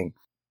entire thing.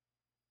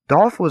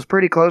 Dolph was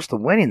pretty close to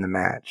winning the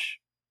match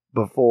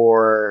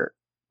before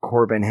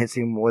Corbin hits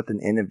him with an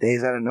end of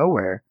days out of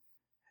nowhere.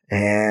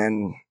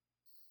 And,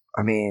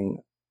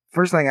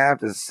 first thing I have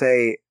to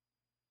say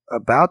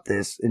about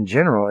this in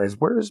general is,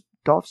 where has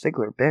Dolph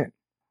Ziggler been?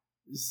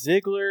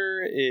 Ziggler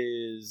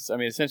is,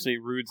 essentially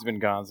Rude's been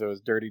gone, so his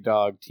Dirty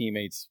Dog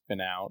teammate's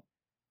been out.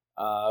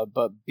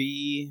 But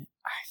B,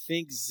 I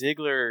think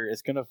Ziggler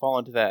is going to fall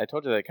into that, I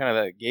told you, that kind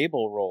of that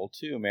Gable role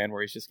too, man,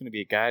 where he's just going to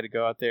be a guy to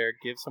go out there,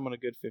 give someone a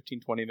good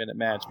 15, 20 minute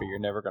match, but you're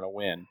never going to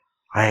win.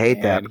 I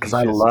hate that because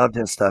I loved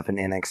his stuff in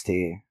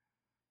NXT.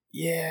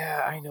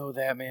 Yeah, I know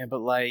that, man, but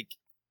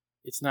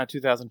it's not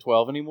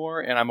 2012 anymore,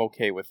 and I'm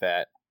okay with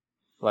that.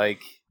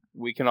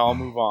 We can all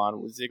move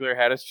on. Ziggler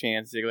had his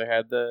chance.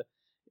 Ziggler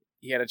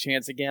he had a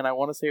chance again. I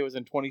want to say it was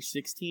in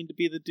 2016 to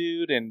be the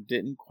dude, and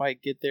didn't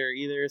quite get there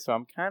either. So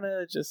I'm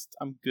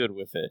I'm good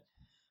with it.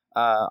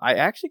 I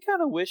actually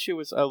kind of wish it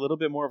was a little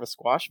bit more of a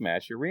squash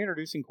match. You're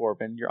reintroducing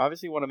Corbin. You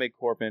obviously want to make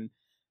Corbin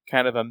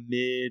kind of a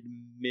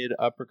mid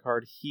upper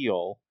card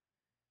heel.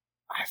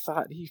 I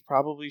thought he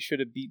probably should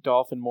have beat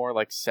Dolphin more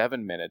like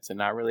 7 minutes and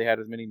not really had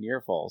as many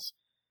near falls.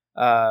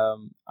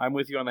 I'm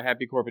with you on the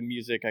Happy Corbin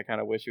music. I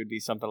kind of wish it would be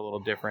something a little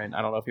different.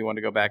 I don't know if you want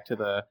to go back to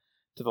the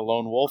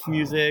Lone Wolf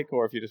music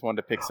or if you just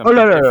wanted to pick something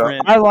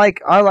different. I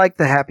like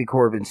the Happy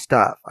Corbin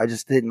stuff. I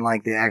just didn't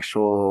like the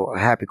actual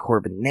Happy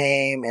Corbin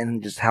name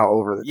and just how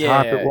over the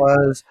top it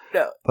was.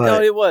 No,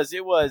 it was.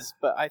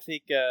 But I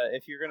think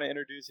if you're going to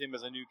introduce him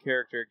as a new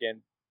character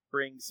again,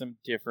 bring some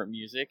different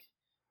music.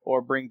 Or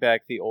bring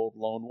back the old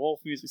Lone Wolf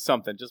music,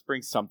 something. Just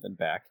bring something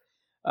back.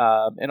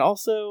 And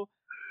also,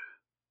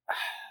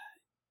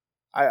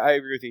 I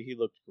agree with you. He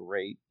looked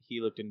great.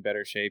 He looked in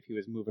better shape. He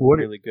was moving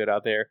really good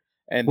out there.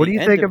 And what do you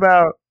think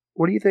about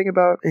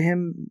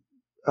him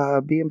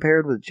being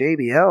paired with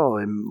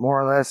JBL and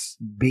more or less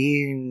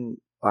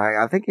being?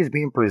 I think he's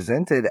being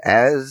presented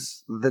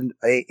as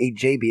a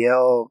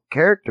JBL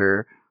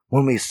character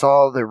when we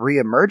saw the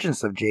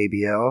reemergence of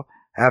JBL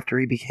after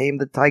he became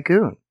the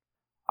Tycoon.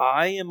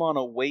 I am on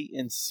a wait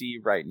and see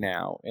right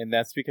now, and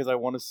that's because I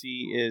want to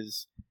see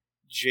is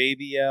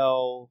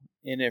JBL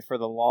in it for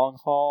the long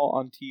haul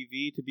on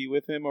TV to be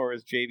with him, or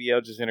is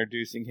JBL just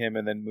introducing him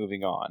and then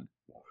moving on?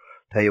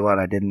 Tell you what,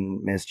 I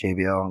didn't miss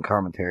JBL on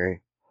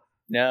commentary.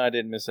 No, I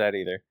didn't miss that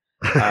either.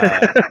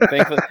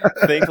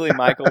 Thankfully,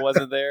 Michael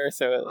wasn't there,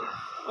 so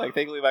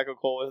thankfully Michael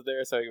Cole was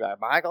there, so he got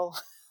Michael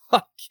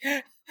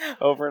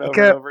over and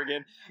over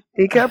again.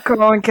 He kept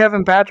calling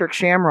Kevin Patrick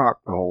Shamrock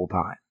the whole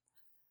time.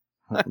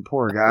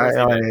 Poor guy.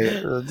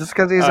 Just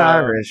because he's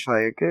Irish.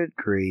 Good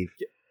grief.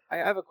 I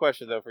have a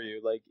question, though, for you.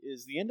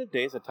 Is the End of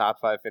Days a top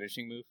 5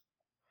 finishing move?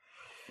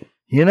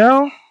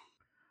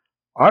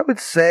 I would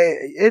say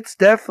it's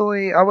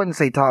definitely, I wouldn't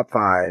say top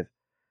 5.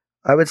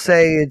 I would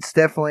say it's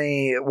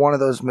definitely one of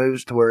those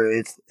moves to where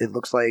it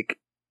looks like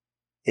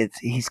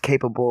he's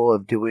capable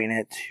of doing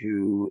it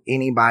to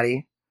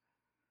anybody.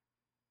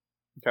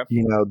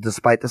 Okay.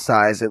 Despite the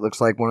size, it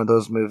looks like one of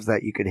those moves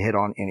that you could hit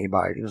on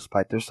anybody,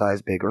 despite their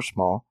size, big or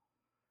small.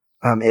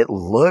 It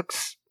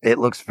looks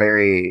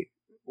very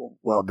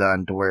well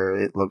done to where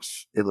it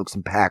looks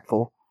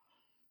impactful.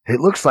 It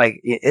looks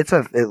like a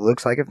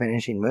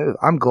finishing move.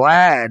 I'm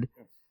glad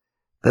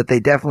that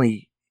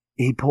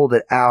he pulled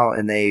it out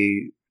and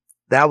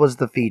that was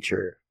the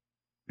feature,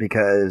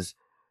 because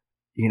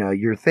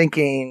you're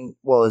thinking,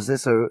 well, is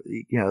this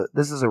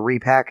this is a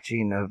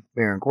repackaging of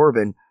Baron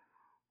Corbin?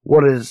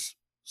 What is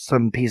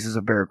some pieces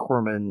of Baron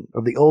Corbin,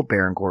 of the old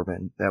Baron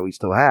Corbin that we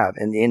still have?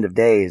 And the End of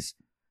Days,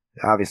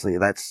 obviously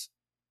that's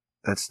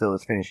still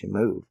his finishing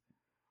move.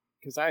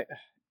 Because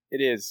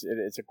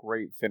it's a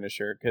great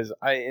finisher.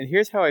 And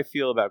here's how I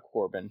feel about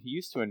Corbin. He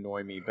used to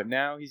annoy me, but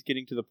now he's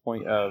getting to the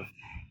point of,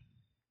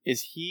 I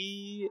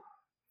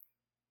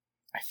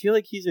feel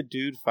like he's a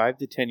dude 5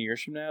 to 10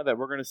 years from now that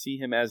we're going to see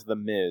him as the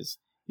Miz.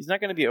 He's not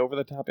going to be over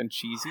the top and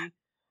cheesy,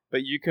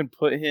 but you can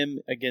put him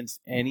against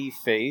any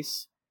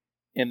face,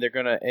 and they're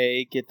going to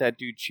A, get that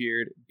dude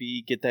cheered,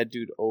 B, get that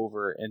dude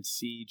over, and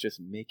C, just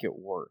make it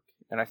work.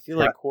 And I feel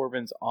like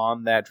Corbin's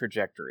on that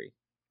trajectory.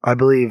 I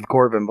believe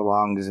Corbin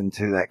belongs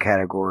into that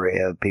category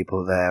of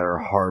people that are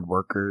hard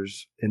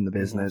workers in the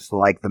business,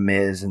 like The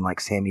Miz and like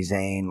Sami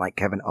Zayn, like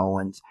Kevin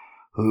Owens,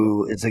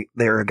 who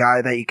they're a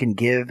guy that you can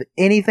give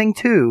anything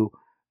to,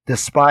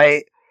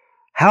 despite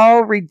how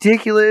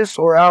ridiculous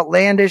or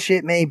outlandish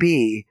it may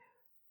be,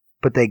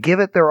 but they give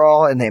it their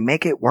all and they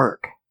make it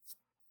work.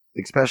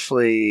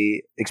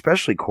 Especially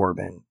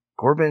Corbin.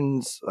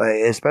 Corbin's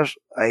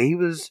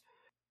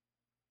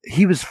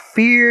he was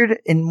feared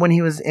when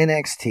he was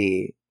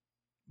NXT,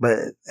 but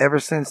ever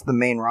since the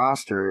main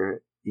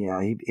roster, he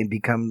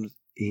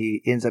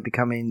ends up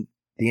becoming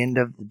the end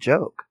of the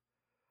joke.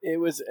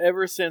 It was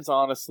ever since,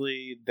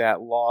 honestly,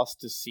 that loss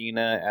to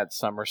Cena at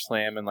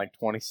SummerSlam in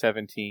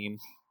 2017.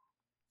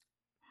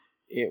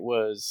 It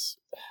was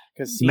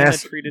because Cena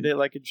treated it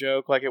like a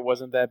joke, like it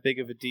wasn't that big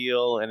of a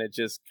deal, and it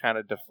just kind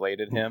of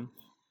deflated him.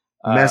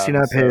 Messing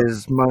up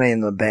his Money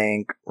in the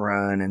Bank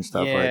run and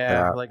stuff like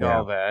that.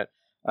 All that.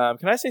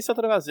 Can I say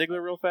something about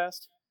Ziggler real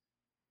fast?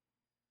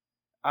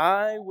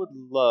 I would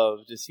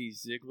love to see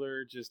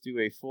Ziggler just do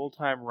a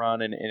full-time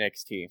run in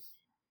NXT.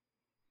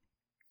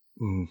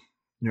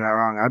 You're not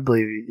wrong. I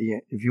believe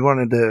if you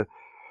wanted to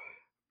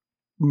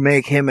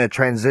make him a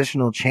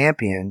transitional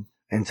champion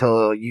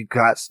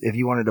if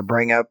you wanted to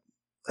bring up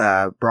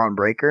Braun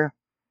Breaker,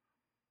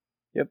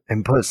 yep,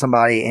 and put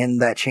somebody in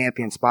that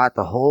champion spot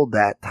to hold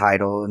that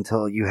title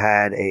until you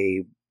had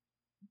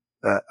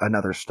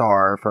another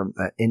star from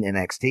in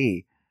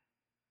NXT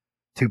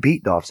to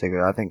beat Dolph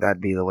Ziggler, I think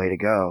that'd be the way to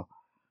go.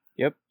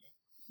 Yep.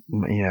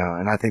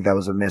 And I think that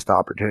was a missed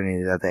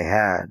opportunity that they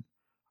had,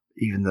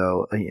 even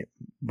though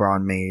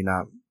Braun may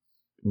not,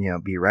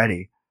 be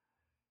ready,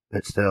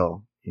 but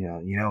still,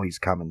 he's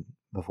coming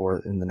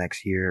in the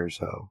next year or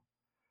so.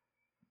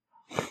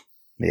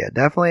 Yeah,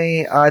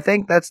 definitely. I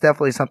think that's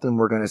definitely something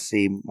we're going to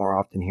see more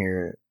often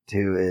here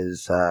too,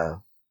 is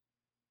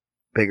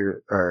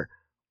bigger or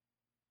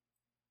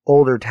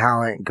older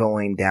talent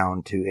going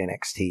down to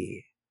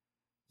NXT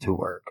to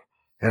work.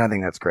 And I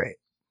think that's great.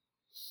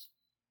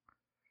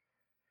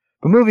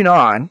 But moving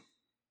on,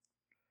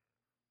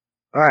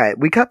 All right,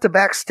 we cut to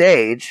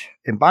backstage,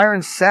 and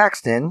Byron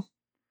Saxton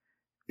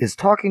is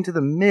talking to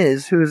The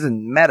Miz, who is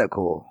in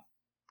medical,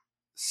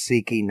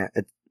 seeking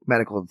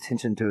medical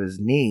attention to his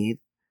knee,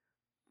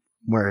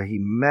 where he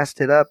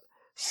messed it up,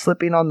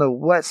 slipping on the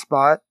wet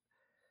spot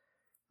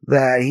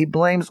that he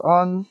blames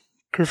on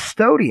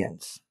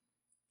custodians.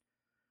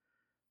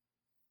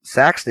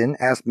 Saxton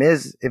asks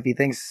Miz if he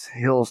thinks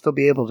he'll still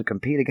be able to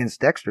compete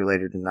against Dexter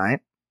later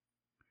tonight,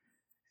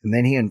 and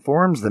then he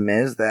informs The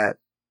Miz that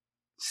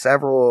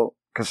several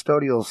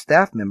custodial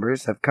staff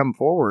members have come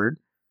forward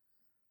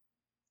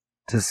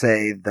to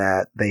say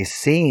that they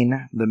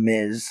seen The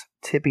Miz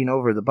tipping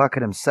over the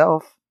bucket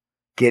himself,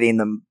 getting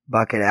the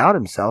bucket out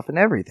himself and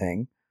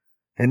everything,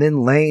 and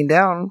then laying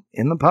down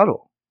in the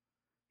puddle.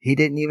 He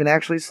didn't even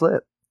actually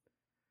slip.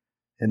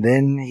 And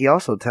then he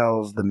also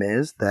tells The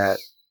Miz that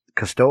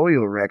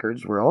custodial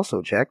records were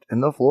also checked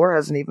and the floor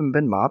hasn't even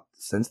been mopped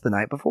since the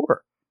night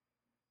before.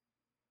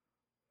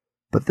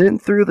 But then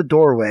through the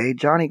doorway,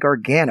 Johnny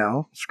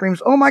Gargano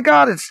screams, "Oh my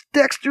God, it's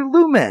Dexter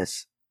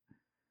Lumis!"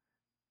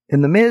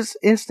 And The Miz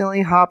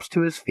instantly hops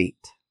to his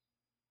feet.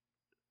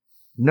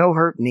 No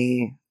hurt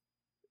knee,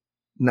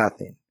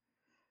 nothing.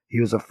 He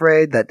was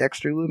afraid that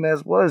Dexter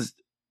Lumis was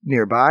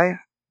nearby,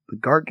 but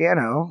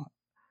Gargano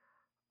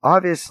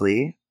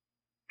obviously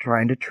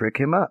trying to trick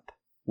him up.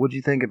 What'd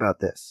you think about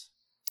this?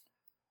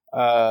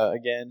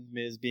 Again,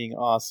 Miz being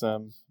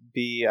awesome.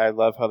 B, I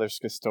love how there's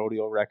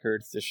custodial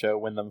records to show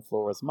when the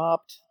floor was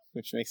mopped,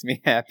 which makes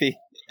me happy.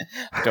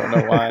 I don't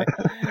know why.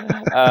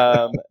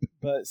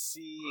 But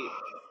C,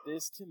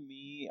 this to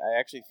me, I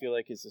actually feel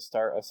like is the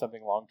start of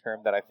something long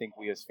term that I think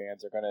we as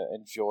fans are going to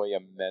enjoy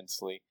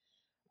immensely.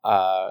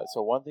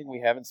 So one thing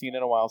we haven't seen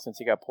in a while since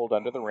he got pulled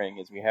under the ring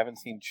is we haven't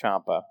seen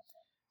Ciampa.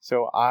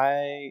 So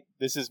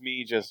this is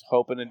me just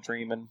hoping and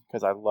dreaming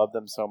because I love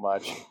them so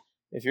much.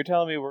 If you're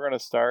telling me we're going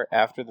to start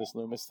after this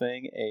Lumis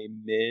thing, a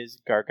Miz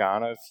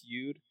Gargano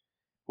feud,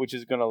 which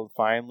is going to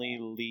finally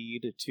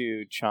lead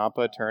to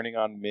Ciampa turning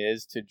on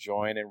Miz to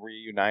join and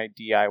reunite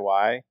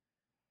DIY,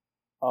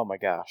 oh my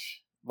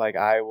gosh. Like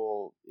it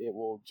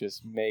will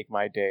just make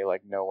my day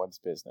like no one's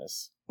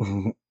business.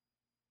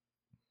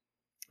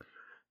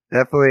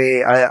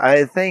 Definitely,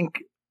 I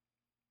think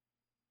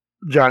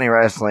Johnny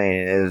Wrestling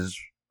is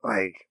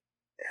like,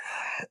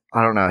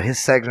 I don't know, his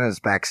segments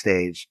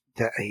backstage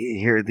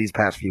here these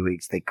past few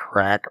weeks, they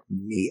crack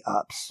me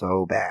up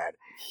so bad.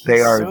 They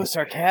are so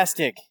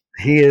sarcastic.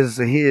 He is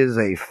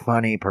a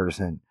funny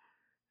person,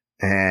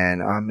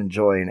 and I'm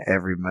enjoying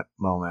every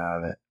moment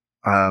of it.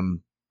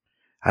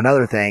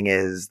 Another thing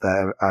is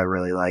that I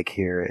really like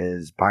here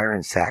is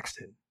Byron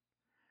Saxton.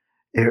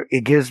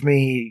 It gives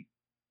me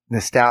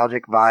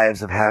nostalgic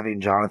vibes of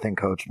having Jonathan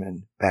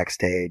Coachman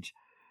backstage.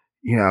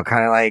 You know,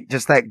 kind of like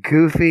just that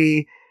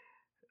goofy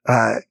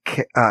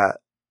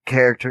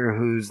character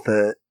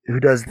who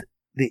does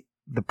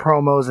the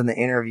promos and the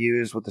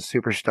interviews with the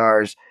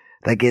superstars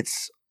that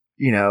gets,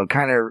 you know,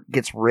 kind of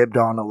gets ribbed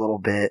on a little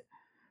bit,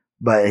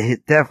 but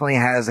it definitely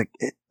has a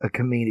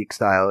comedic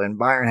style, and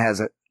Byron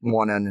has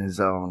one on his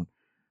own,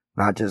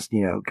 not just,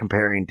 you know,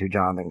 comparing to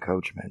Jonathan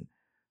Coachman.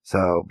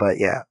 So, but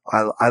yeah,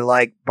 I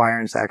like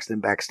Byron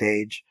Saxton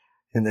backstage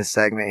in this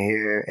segment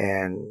here,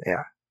 and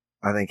yeah,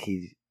 I think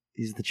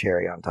he's the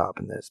cherry on top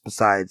in this,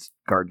 besides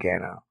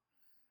Gargano.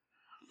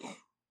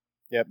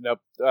 Yep, nope.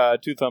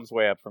 2 thumbs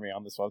way up for me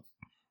on this one.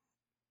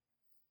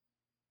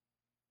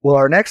 Well,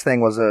 our next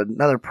thing was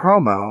another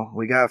promo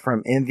we got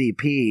from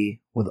MVP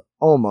with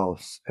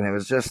Omos, and it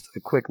was just a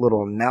quick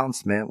little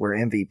announcement where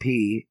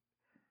MVP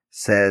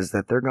says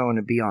that they're going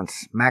to be on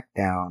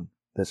SmackDown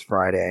this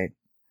Friday,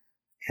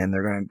 and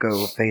they're going to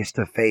go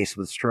face-to-face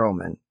with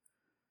Strowman.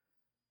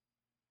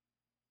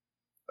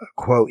 A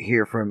quote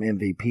here from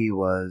MVP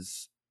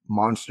was,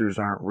 "Monsters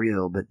aren't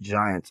real, but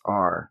giants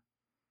are."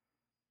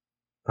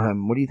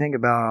 What do you think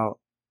about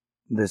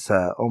this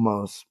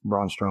Omos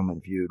Braun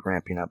Strowman feud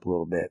ramping up a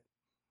little bit?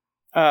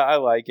 I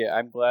like it.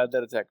 I'm glad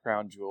that it's at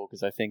Crown Jewel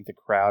because I think the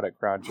crowd at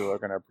Crown Jewel are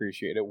going to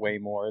appreciate it way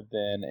more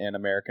than an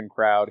American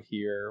crowd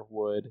here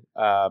would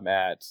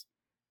at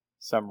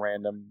some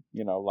random,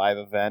 you know, live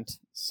event.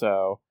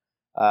 So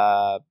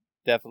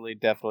definitely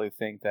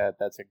think that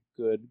that's a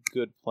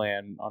good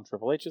plan on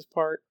Triple H's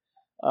part.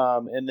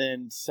 And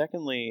then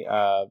secondly,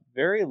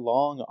 very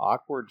long,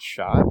 awkward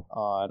shot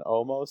on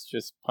Omos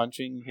just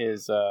punching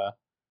his,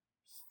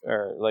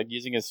 or like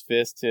using his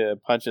fist to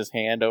punch his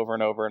hand over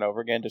and over and over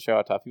again to show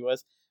how tough he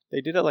was.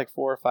 They did it like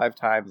 4 or 5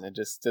 times and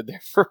just stood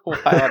there for a while.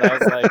 And I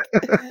was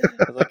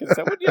like, is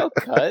someone yell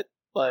cut?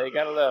 Like,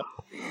 I don't know.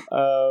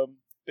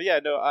 But yeah,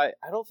 no, I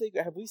don't think,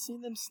 have we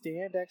seen them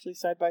stand actually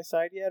side by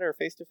side yet or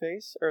face to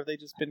face, or have they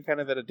just been kind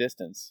of at a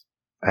distance?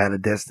 At a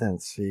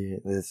distance.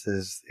 This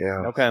is,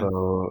 yeah. Okay.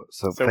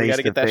 So we got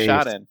to get that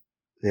shot in.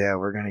 Yeah,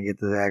 we're going to get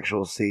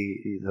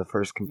the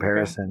first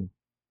comparison. Okay.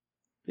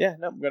 Yeah,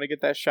 no, I'm going to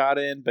get that shot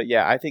in. But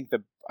yeah, I think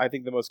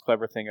the most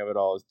clever thing of it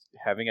all is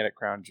having it at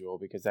Crown Jewel,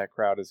 because that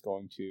crowd is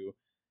going to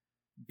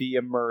be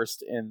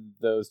immersed in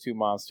those 2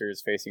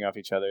 monsters facing off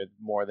each other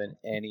more than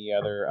any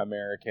other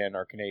American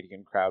or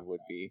Canadian crowd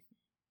would be.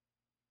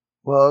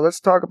 Well, let's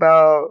talk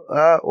about,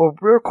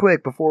 real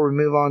quick before we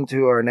move on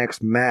to our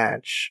next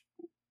match,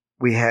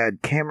 we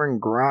had Cameron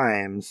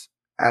Grimes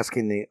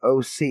asking the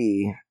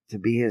OC to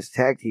be his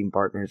tag team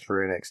partners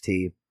for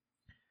NXT.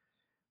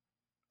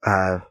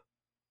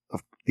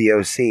 The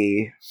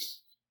OC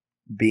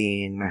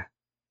being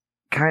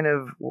kind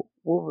of, what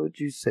would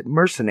you say,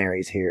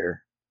 mercenaries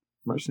here.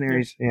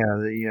 Mercenaries,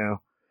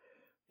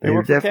 They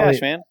work for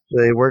cash, man.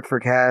 They work for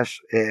cash,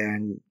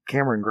 and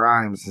Cameron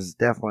Grimes is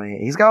definitely,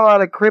 he's got a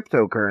lot of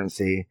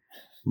cryptocurrency,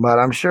 but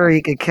I'm sure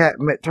he could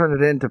turn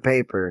it into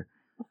paper.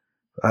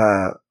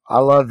 I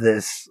love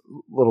this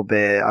little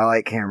bit. I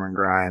like Cameron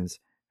Grimes,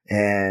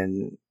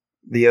 and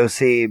the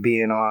OC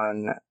being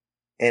on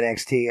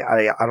NXT.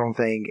 I don't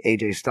think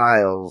AJ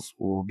Styles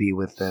will be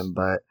with them,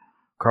 but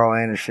Carl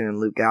Anderson and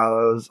Luke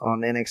Gallows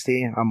on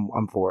NXT,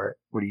 I'm for it.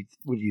 What do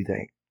you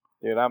think?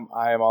 Dude,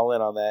 I am all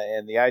in on that,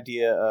 and the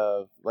idea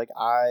of, like,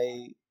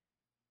 I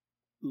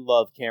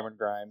love Cameron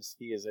Grimes.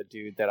 He is a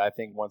dude that I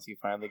think once he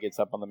finally gets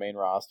up on the main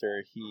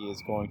roster, he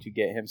is going to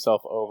get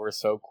himself over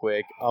so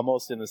quick,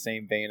 almost in the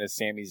same vein as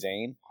Sami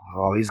Zayn.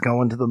 Oh, he's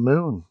going to the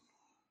moon.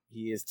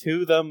 He is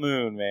to the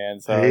moon,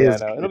 man. So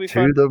it'll be to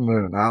fun. the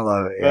moon. I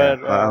love it. Yeah,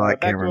 but, I like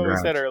back Cameron to what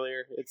Grimes. we said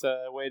earlier, it's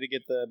a way to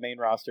get the main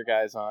roster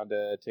guys on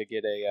to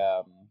get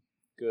a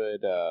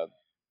good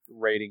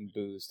rating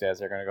boost as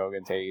they're going to go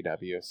against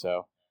AEW.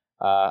 So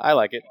I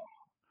like it.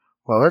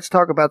 Well, let's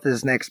talk about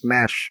this next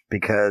match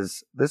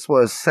because this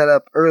was set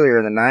up earlier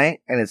in the night,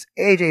 and it's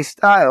AJ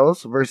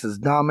Styles versus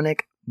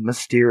Dominic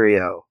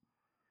Mysterio.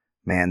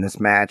 Man, this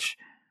match,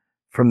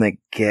 from the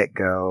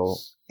get-go,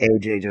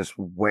 AJ just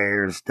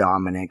wears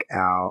Dominic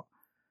out,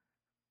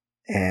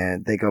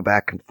 and they go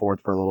back and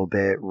forth for a little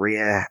bit.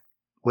 Rhea,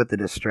 with the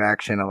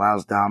distraction,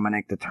 allows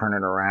Dominic to turn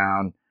it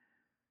around,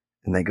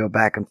 and they go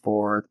back and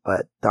forth,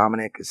 but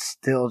Dominic is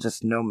still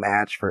just no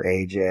match for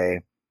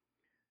AJ.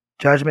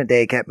 Judgment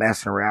Day kept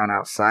messing around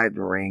outside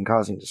the ring,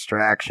 causing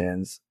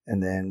distractions,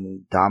 and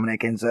then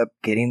Dominic ends up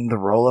getting the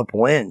roll-up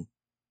win.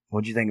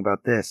 What'd you think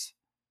about this?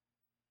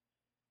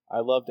 I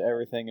loved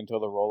everything until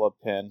the roll-up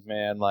pin,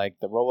 man. Like,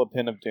 the roll-up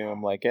pin of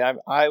doom. Like,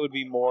 I would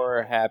be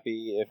more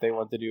happy if they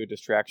went to do a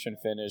distraction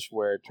finish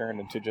where it turned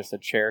into just a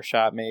chair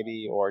shot,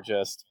 maybe, or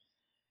just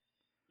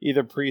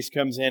either Priest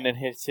comes in and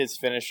hits his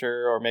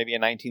finisher, or maybe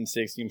a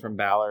 1916 from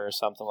Balor or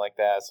something like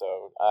that.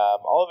 So,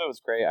 all of it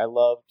was great. I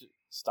loved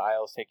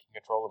Styles taking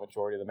control of the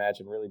majority of the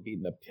match and really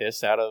beating the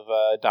piss out of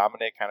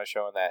Dominic, kind of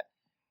showing that,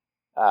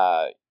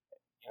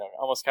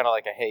 almost kind of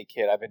like a, hey,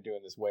 kid, I've been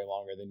doing this way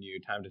longer than you,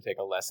 time to take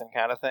a lesson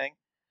kind of thing.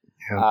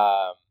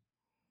 Yeah.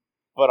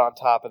 But on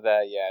top of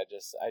that,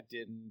 I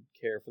didn't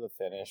care for the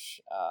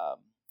finish.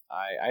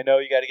 I know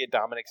you got to get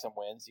Dominic some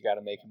wins. You got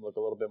to make him look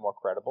a little bit more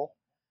credible.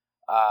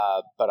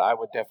 But I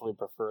would definitely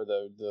prefer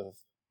the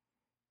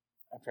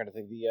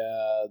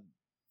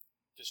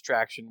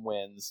distraction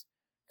wins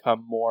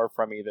come more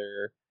from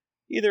either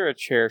a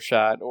chair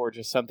shot or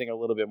just something a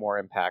little bit more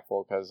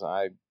impactful, because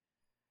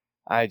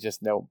I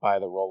just don't buy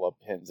the roll-up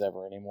pins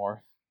ever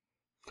anymore.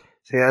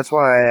 See, that's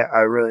why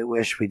I really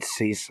wish we'd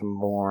see some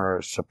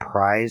more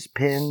surprise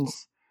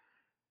pins,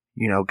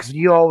 because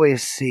you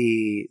always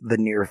see the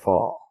near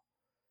fall,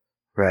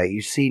 right?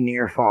 You see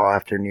near fall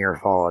after near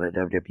fall in a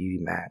WWE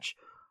match.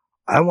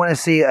 I want to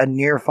see a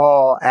near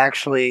fall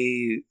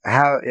actually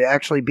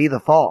be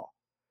the fall.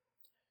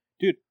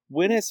 Dude,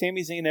 when has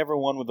Sami Zayn ever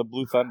won with a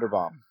Blue Thunder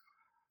Bomb?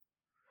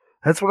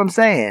 That's what I'm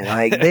saying.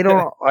 Like, they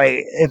don't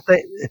I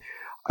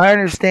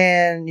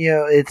understand,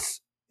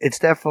 it's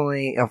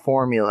definitely a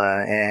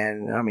formula,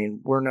 and I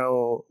mean, we're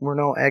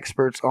no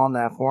experts on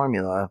that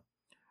formula,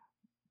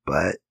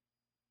 but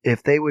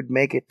if they would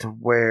make it to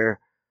where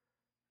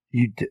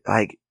you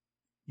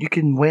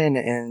can win,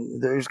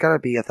 and there's got to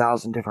be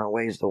 1,000 different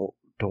ways to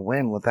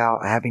win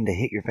without having to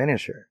hit your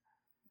finisher.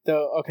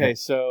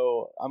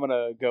 So I'm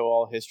gonna go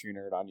all history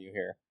nerd on you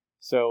here.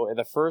 So in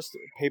the first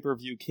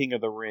pay-per-view King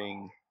of the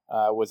Ring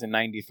was in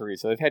 '93.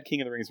 So they've had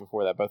King of the Rings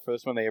before that, but the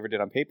first one they ever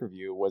did on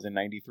pay-per-view was in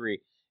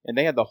 '93, and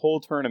they had the whole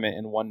tournament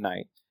in one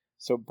night.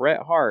 So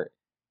Bret Hart,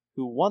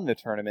 who won the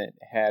tournament,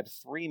 had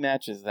 3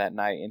 matches that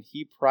night, and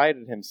he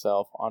prided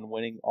himself on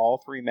winning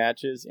all 3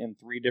 matches in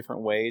 3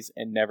 different ways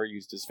and never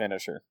used his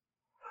finisher.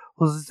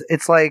 Well,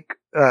 it's like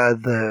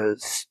the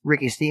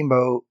Ricky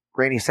Steamboat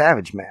Randy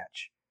Savage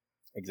match.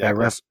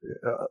 Exactly.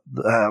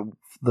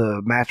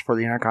 The match for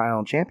the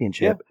Intercontinental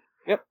Championship.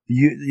 Yep.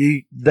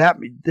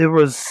 There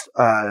was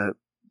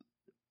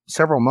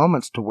several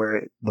moments to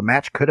where the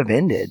match could have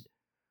ended,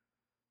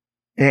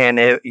 and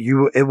it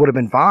would have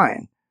been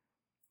fine.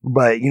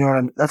 But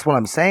that's what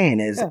I'm saying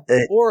is,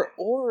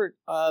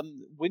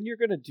 when you're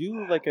gonna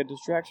do like a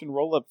distraction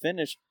roll up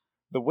finish,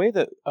 the way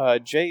that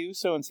Jey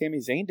Uso and Sami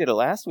Zayn did it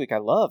last week, I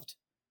loved.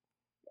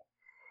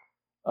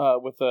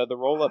 With the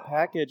roll-up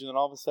package, and then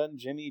all of a sudden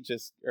Jey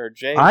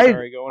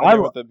going in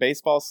there with the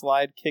baseball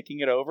slide, kicking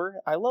it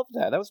over. I loved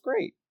that. That was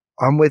great.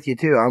 I'm with you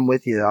too. I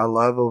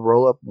love a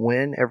roll-up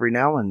win every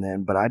now and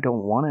then, but I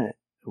don't want it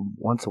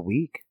once a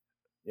week.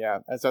 Yeah,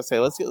 as I say,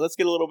 let's get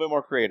a little bit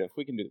more creative.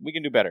 We can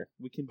do better.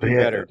 We can do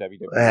better,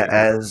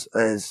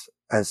 WWE.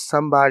 as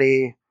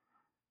somebody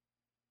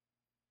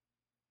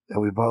that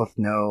we both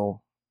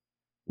know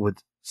would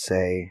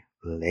say,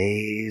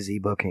 lazy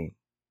booking.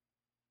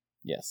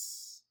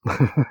 Yes.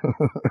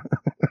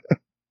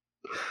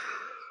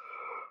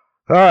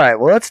 All right,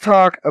 well, let's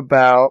talk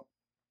about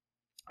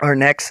our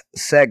next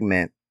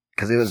segment,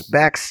 because it was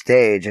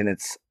backstage, and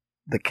it's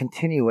the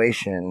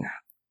continuation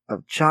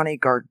of Johnny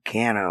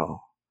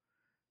Gargano.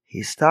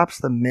 He stops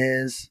The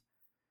Miz,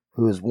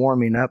 who is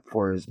warming up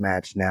for his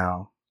match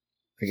now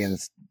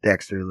against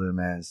Dexter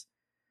Lumis.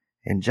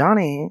 And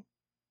Johnny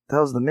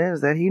tells The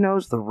Miz that he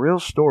knows the real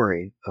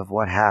story of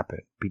what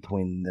happened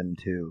between them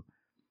two.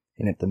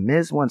 And if The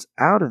Miz wants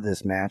out of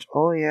this match,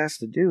 all he has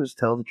to do is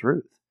tell the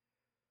truth.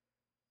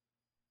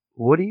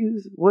 What do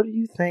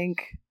you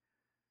think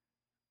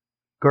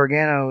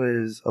Gargano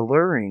is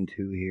alluring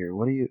to here?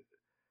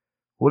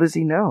 What does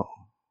he know?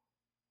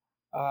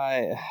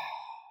 I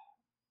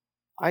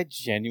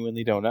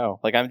genuinely don't know.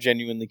 Like, I'm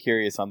genuinely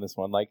curious on this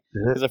one. Like,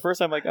 because at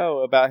first I'm like,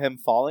 oh, about him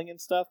falling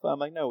and stuff. But I'm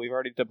like, no, we've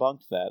already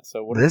debunked that.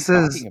 So what are we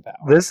talking about?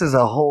 This is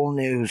a whole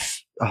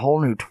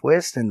new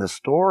twist in the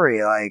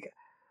story. Like,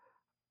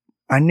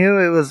 I knew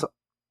it was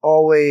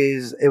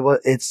always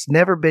it's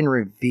never been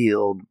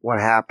revealed what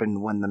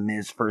happened when The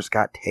Miz first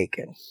got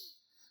taken.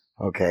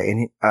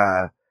 Okay,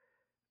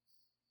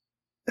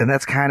 and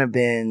that's kind of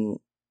been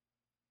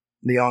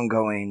the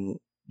ongoing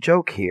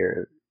joke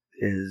here.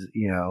 Is,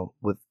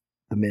 with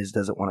The Miz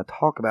doesn't want to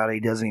talk about it.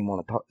 He doesn't even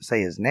want to say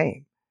his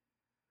name.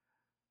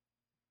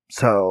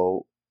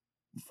 So,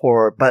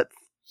 but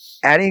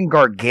adding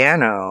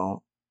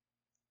Gargano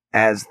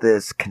as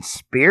this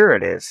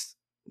conspiratist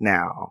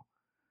now,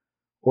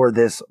 or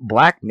this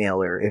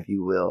blackmailer, if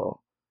you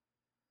will,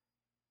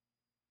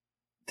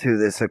 to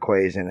this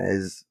equation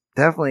is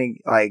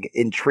definitely, like,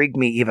 intrigued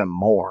me even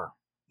more.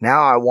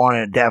 Now I want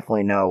to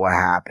definitely know what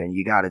happened.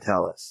 You got to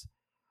tell us.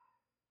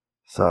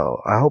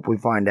 So I hope we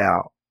find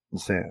out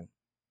soon.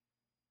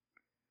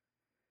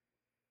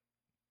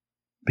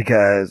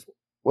 Because,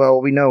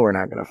 well, we know we're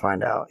not going to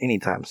find out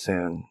anytime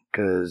soon,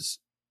 because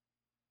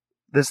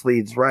this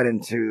leads right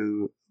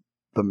into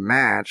the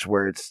match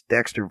where it's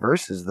Dexter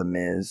versus The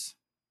Miz.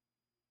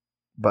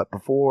 But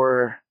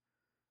before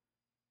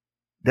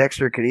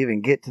Dexter could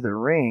even get to the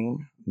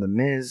ring, The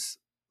Miz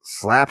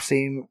slaps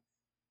him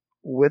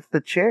with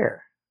the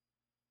chair.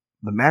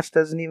 The match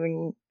doesn't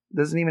even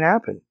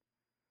happen.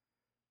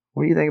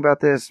 What do you think about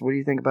this? What do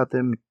you think about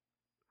them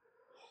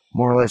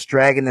more or less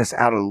dragging this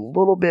out a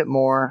little bit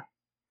more?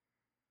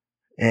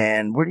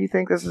 And where do you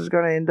think this is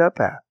going to end up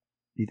at?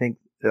 Do you think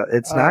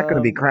it's not going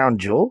to be Crown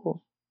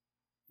Jewel?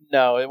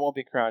 No, it won't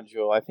be Crown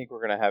Jewel. I think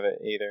we're going to have it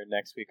either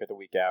next week or the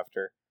week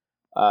after.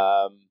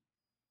 I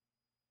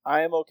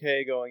am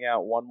okay going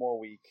out one more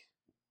week,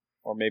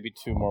 or maybe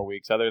 2 more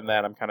weeks. Other than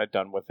that, I'm kind of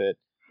done with it.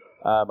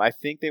 I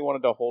think they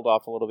wanted to hold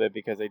off a little bit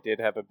because they did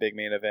have a big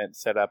main event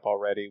set up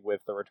already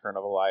with the return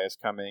of Elias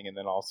coming, and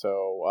then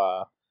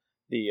also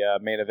the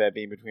main event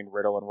being between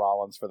Riddle and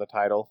Rollins for the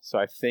title. So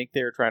I think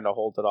they were trying to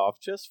hold it off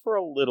just for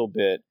a little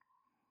bit,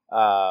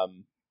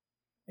 and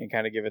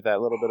kind of give it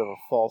that little bit of a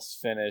false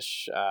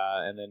finish,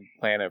 and then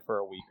plan it for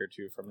a week or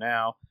 2 from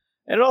now.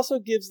 And it also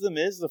gives The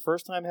Miz the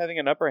first time having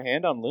an upper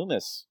hand on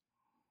Lumis.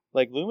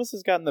 Like, Lumis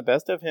has gotten the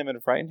best of him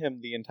and frightened him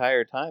the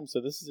entire time, so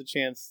this is a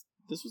chance.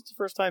 This was the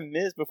first time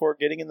Miz, before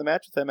getting in the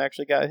match with him,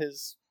 actually got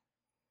his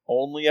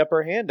only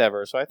upper hand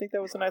ever. So I think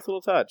that was a nice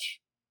little touch.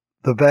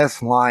 The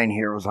best line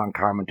here was on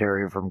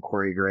commentary from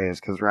Corey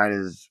Graves, because right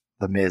as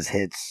The Miz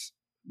hits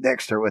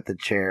Dexter with the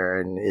chair,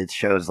 and it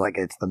shows like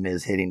it's The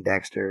Miz hitting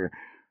Dexter,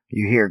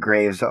 you hear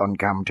Graves on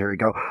commentary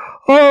go,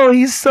 "Oh,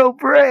 he's so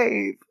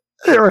brave!"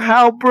 Or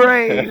 "How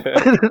brave!"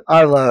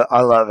 I love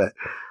it.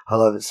 I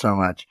love it so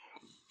much.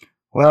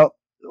 Well,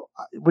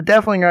 we're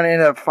definitely going to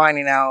end up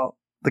finding out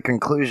the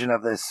conclusion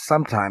of this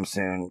sometime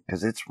soon,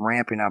 because it's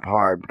ramping up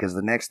hard, because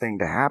the next thing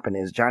to happen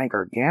is Johnny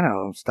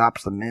Gargano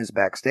stops The Miz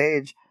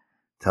backstage,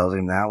 tells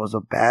him that was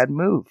a bad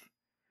move,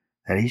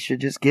 that he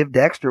should just give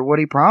Dexter what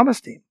he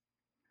promised him.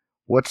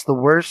 What's the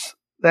worst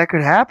that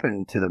could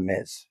happen to The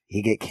Miz?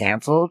 He get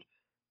canceled?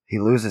 He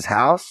lose his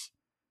house?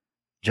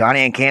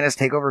 Johnny and Candice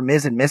take over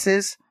Miz and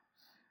Mrs.?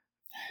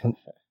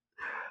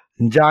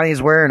 And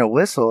Johnny's wearing a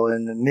whistle,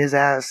 and the Miz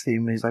asks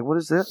him, he's like, "What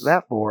is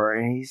that for?"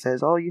 And he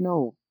says, "Oh, you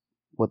know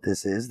what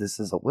this is. This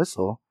is a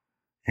whistle.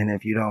 And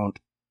if you don't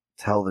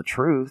tell the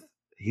truth,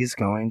 he's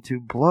going to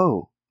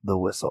blow the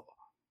whistle."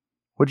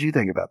 What do you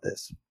think about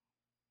this?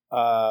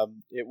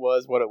 It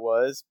was what it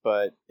was,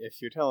 but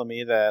if you're telling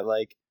me that,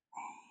 like,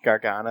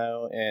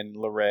 Gargano and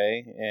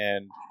LeRae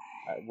and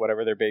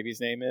whatever their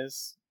baby's name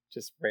is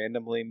just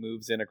randomly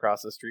moves in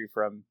across the street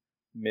from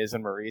Miz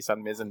and Maurice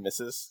on Miz and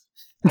Mrs.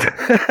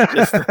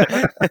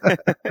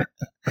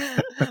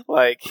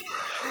 Like,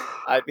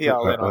 I'd be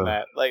all in on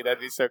that. Like,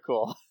 that'd be so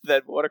cool.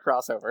 What a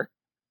crossover.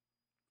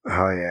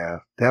 Oh yeah,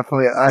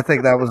 definitely. I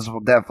think that was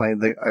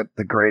definitely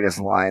the greatest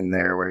line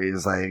there, where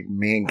he's like,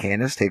 "Me and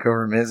Candice take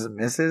over Miz and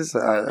Mrs."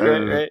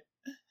 Right.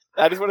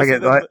 I just want to see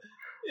them.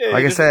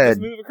 Like I said,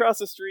 just move across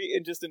the street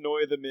and just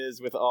annoy the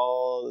Miz with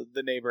all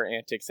the neighbor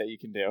antics that you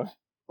can do.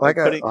 like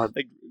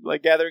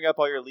gathering up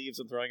all your leaves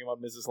and throwing them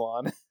on Mrs.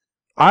 Lawn.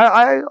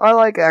 I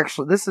like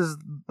actually.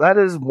 That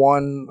is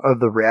one of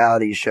the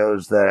reality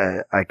shows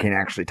that I can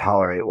actually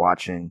tolerate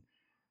watching,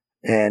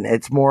 and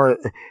it's more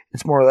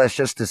or less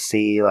just to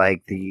see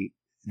like the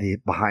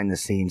behind the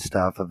scenes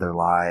stuff of their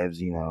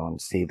lives,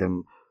 and see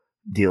them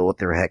deal with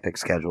their hectic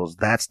schedules.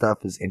 That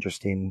stuff is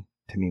interesting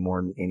to me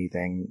more than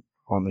anything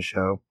on the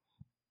show.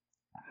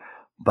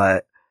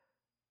 But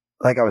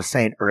like I was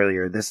saying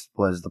earlier, this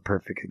was the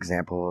perfect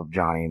example of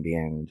Johnny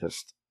being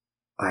just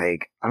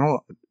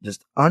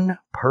just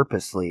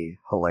unpurposely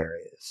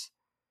hilarious.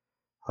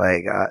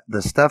 Like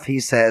the stuff he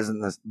says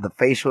and the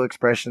facial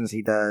expressions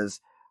he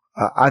does.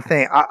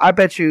 I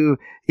bet you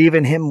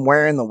even him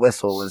wearing the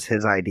whistle was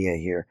his idea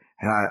here,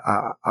 and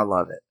I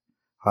love it.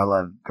 I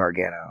love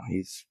Gargano.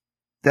 He's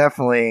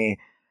definitely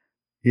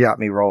got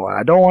me rolling.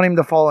 I don't want him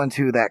to fall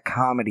into that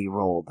comedy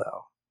role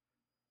though.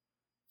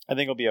 I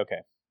think he'll be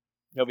okay.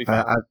 He'll be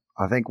fine.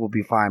 I think we'll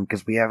be fine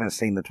because we haven't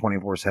seen the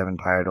 24/7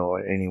 title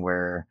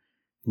anywhere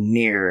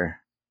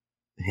near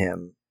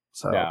him.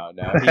 So no,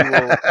 he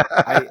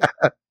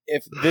will.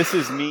 If this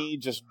is me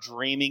just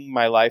dreaming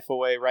my life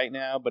away right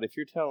now, but if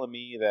you're telling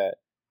me that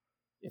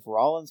if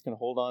Rollins can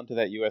hold on to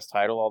that U.S.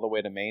 title all the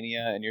way to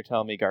Mania, and you're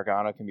telling me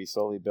Gargano can be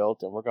slowly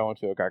built, and we're going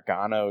to a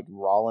Gargano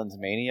Rollins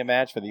Mania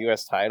match for the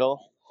U.S.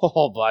 title,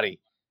 oh, buddy.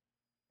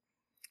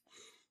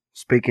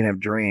 Speaking of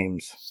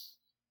dreams,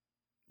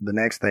 the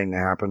next thing that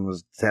happened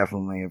was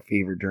definitely a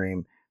fever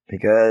dream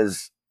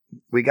because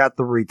we got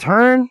the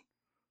return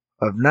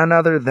of none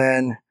other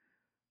than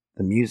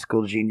the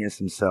musical genius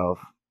himself,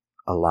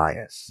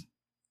 Elias.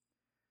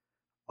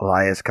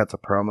 Elias cuts a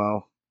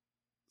promo,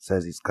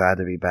 says he's glad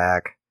to be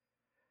back.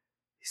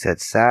 He said,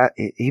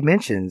 he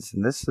mentions,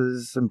 and this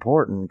is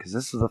important because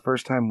this is the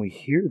first time we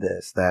hear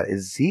this, that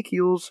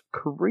Ezekiel's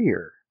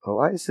career,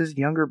 Elias's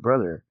younger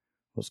brother,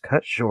 was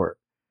cut short.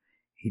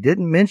 He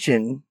didn't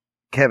mention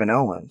Kevin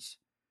Owens.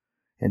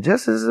 And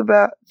just as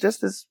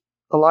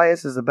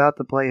Elias is about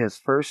to play his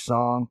first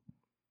song,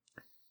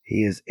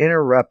 he is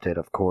interrupted,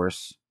 of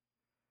course.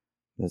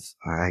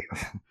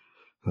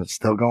 I'm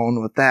still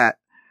going with that.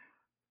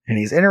 And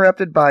he's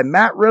interrupted by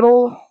Matt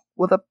Riddle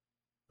with a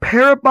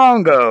pair of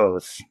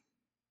bongos.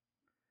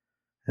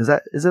 Is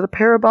it a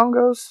pair of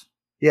bongos?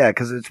 Yeah,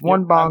 because it's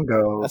one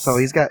bongo. So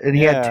he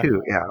had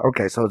two. Yeah,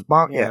 okay, so it's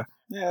bong. Yeah,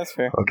 that's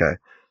fair. Okay.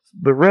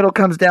 But Riddle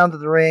comes down to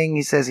the ring.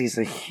 He says he's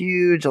a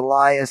huge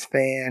Elias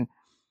fan.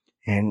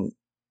 And,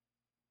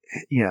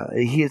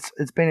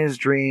 it's been his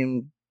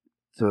dream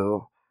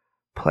to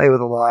play with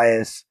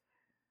Elias.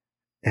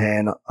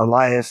 And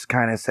Elias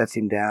kind of sets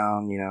him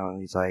down,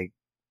 he's like,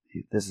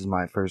 this is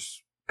my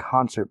first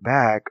concert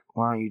back.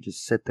 Why don't you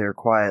just sit there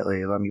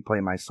quietly and let me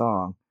play my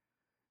song?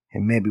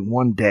 And maybe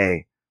one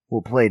day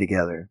we'll play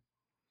together.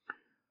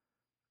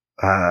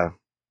 But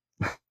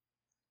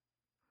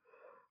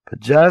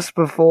just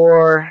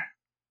before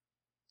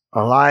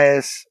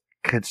Elias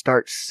could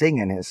start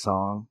singing his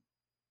song,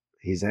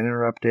 he's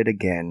interrupted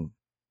again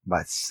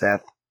by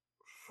Seth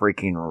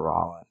freaking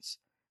Rollins.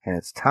 And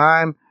it's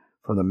time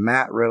for the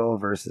Matt Riddle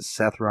versus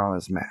Seth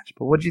Rollins match.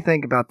 But what'd you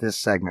think about this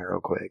segment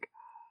real quick?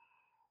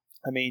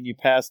 I mean, you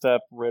passed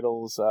up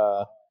Riddle's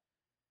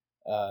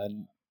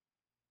trying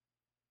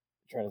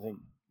to think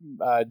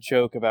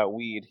joke about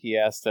weed. He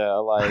asked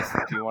Elias,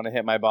 "Do you want to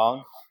hit my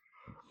bong?"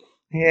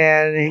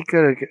 Yeah, there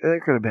could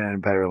have been a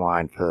better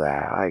line for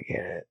that. I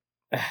get it.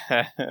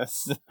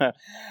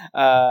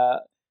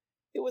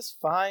 It was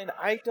fine.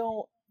 I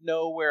don't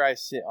know where I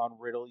sit on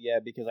Riddle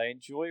yet because I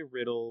enjoy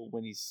Riddle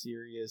when he's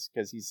serious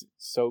because he's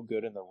so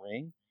good in the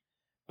ring.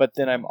 But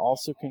then I'm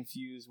also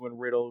confused when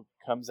Riddle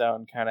comes out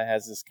and kind of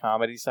has this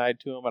comedy side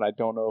to him, and I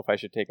don't know if I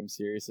should take him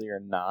seriously or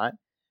not.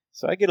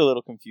 So I get a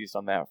little confused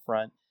on that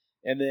front.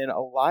 And then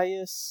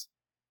Elias,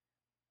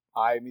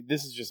 I mean,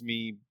 this is just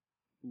me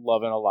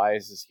loving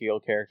Elias's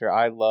heel character.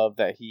 I love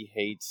that he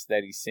hates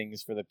that he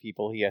sings for the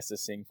people he has to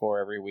sing for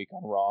every week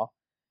on Raw.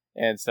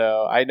 And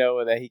so I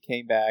know that he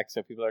came back,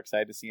 so people are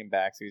excited to see him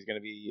back, so he's going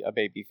to be a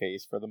baby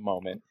face for the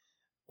moment.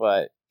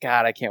 But,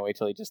 God, I can't wait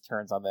till he just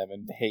turns on them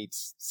and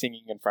hates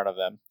singing in front of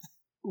them.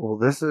 Well,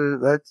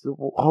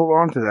 hold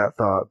on to that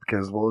thought,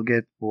 because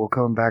we'll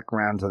come back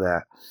around to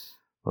that.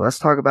 Well, let's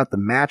talk about the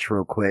match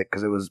real quick,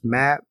 because it was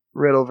Matt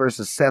Riddle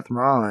versus Seth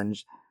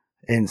Rollins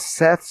in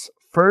Seth's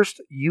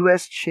first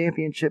U.S.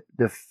 Championship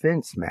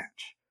defense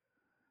match.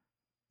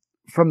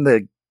 From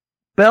the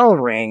bell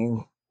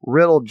ring,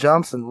 Riddle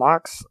jumps and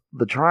locks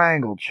the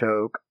triangle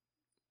choke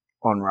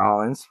on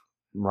Rollins.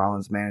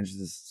 Rollins manages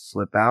to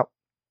slip out.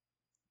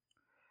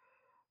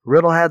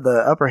 Riddle had the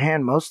upper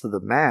hand most of the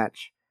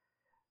match.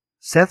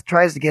 Seth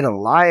tries to get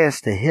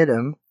Elias to hit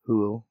him,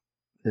 who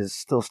is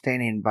still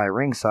standing by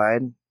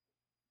ringside,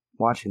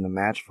 watching the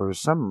match for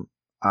some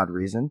odd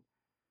reason.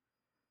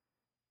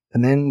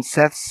 And then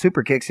Seth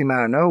super kicks him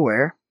out of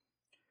nowhere.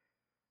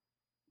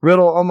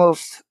 Riddle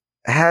almost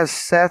has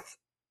Seth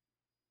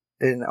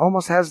and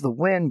almost has the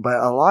win,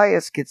 but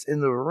Elias gets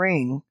in the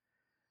ring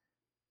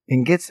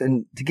and gets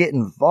to get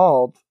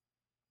involved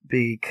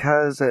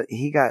because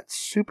he got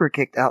super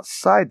kicked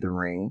outside the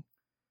ring.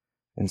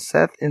 And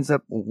Seth ends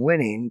up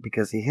winning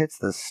because he hits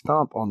the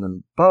stomp on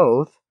them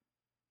both.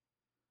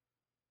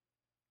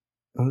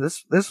 And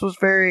this was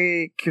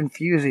very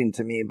confusing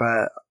to me,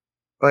 but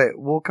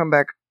we'll come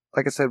back.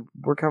 Like I said,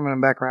 we're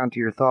coming back around to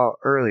your thought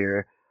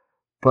earlier,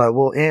 but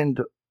we'll end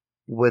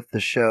with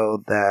the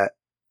show that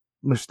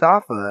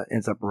Mustafa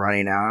ends up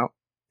running out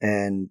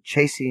and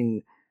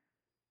chasing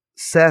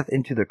Seth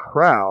into the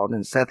crowd,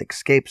 and Seth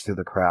escapes through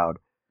the crowd.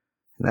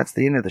 And that's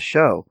the end of the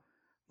show.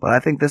 But I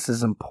think this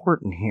is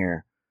important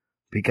here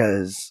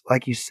because,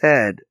 like you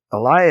said,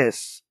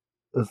 Elias,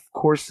 of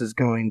course, is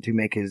going to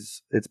make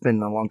his... It's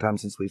been a long time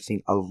since we've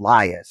seen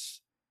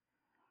Elias.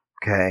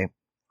 Okay?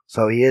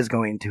 So he is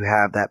going to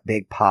have that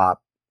big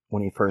pop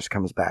when he first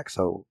comes back.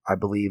 So I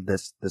believe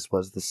this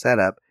was the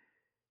setup.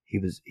 He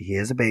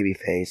is a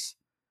babyface.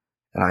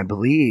 And I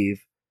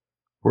believe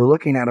we're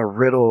looking at a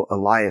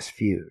Riddle-Elias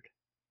feud.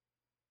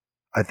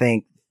 I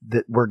think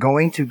that we're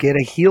going to get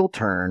a heel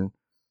turn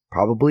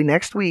probably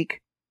next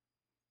week.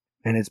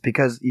 And it's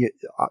because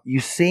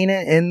you've seen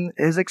it in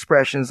his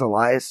expressions.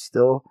 Elias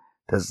still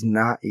does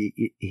not,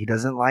 he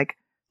doesn't like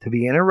to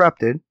be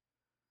interrupted.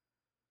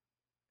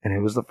 And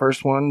who was the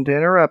first one to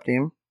interrupt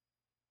him?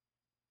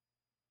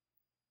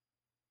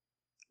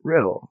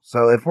 Riddle.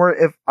 So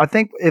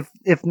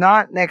if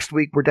not next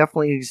week, we're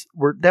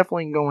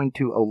definitely going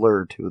to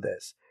allure to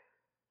this.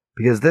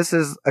 Because this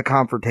is a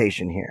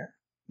confrontation here.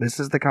 This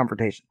is the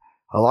confrontation.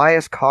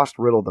 Elias cost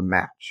Riddle the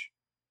match.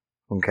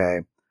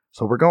 Okay.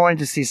 So we're going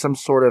to see some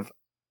sort of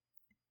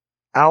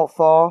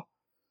fallout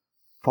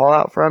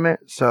from it.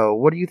 So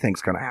what do you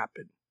think's going to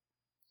happen?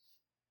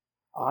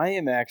 I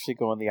am actually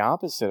going the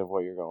opposite of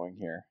what you're going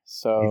here.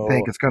 So you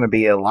think it's going to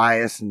be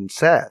Elias and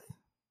Seth?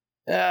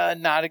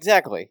 Not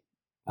exactly.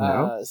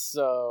 No?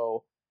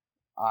 So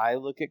I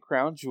look at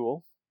Crown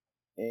Jewel,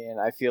 and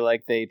I feel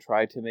like they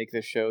tried to make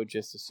this show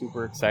just a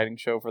super exciting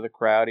show for the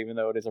crowd, even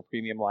though it is a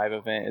premium live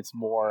event. It's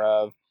more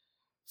of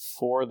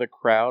for the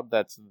crowd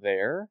that's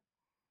there.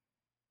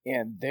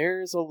 And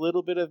there's a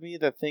little bit of me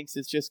that thinks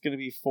it's just going to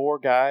be 4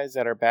 guys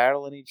that are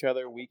battling each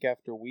other week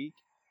after week,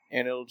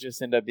 and it'll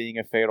just end up being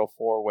a fatal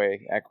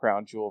 4-way at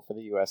Crown Jewel for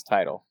the U.S.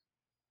 title.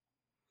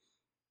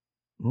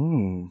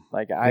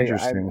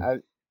 Interesting.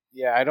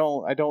 I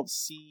don't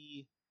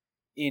see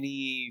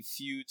any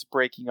feuds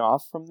breaking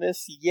off from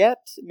this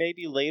yet.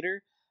 Maybe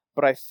later,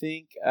 but I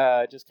think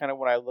just kind of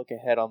when I look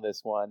ahead on this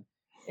one,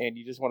 and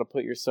you just want to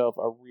put yourself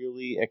a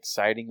really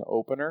exciting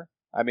opener.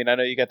 I mean, I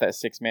know you got that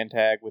 6-man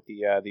tag with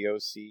the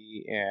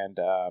OC and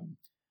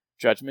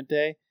Judgment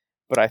Day,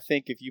 but I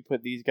think if you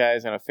put these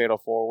guys in a fatal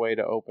 4-way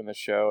to open the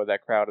show,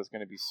 that crowd is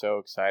going to be so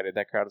excited.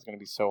 That crowd is going to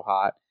be so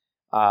hot.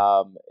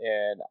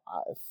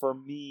 For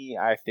me,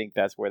 I think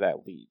that's where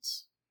that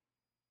leads.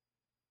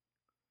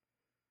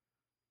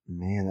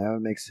 Man, that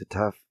makes it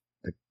tough.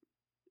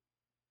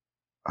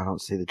 I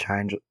don't see the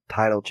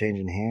title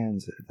changing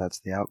hands if that's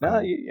the outcome. No,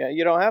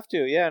 you don't have to.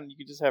 Yeah, and you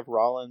can just have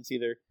Rollins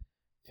either.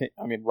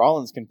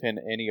 Rollins can pin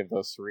any of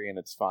those 3, and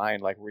it's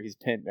fine. Like where he's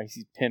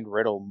pinned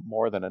Riddle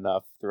more than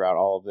enough throughout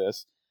all of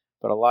this.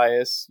 But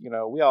Elias,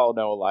 we all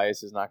know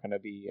Elias is not going to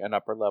be an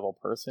upper level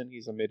person.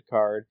 He's a mid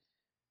card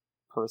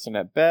person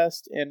at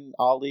best, and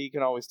Ali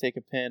can always take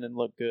a pin and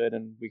look good,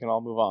 and we can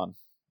all move on.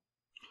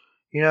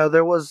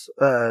 There was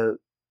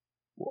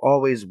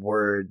always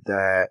word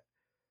that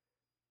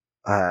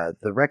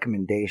the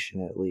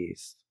recommendation, at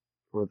least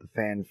for the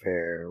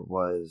fanfare,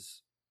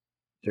 was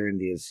during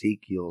the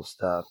Ezekiel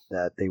stuff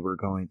that they were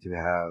going to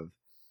have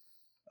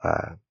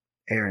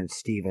Aaron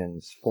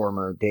Stevens,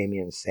 former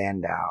Damian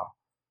Sandow,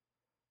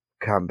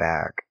 come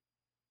back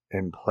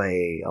and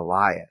play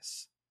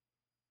Elias.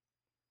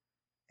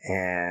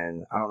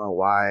 And I don't know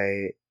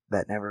why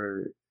that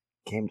never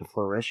came to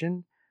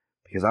fruition,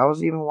 because I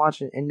was even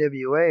watching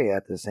NWA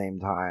at the same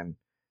time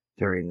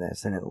during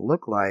this, and it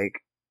looked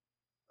like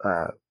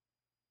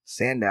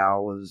Sandow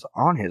was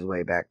on his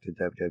way back to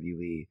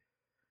WWE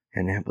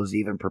and was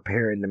even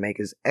preparing to make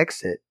his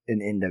exit in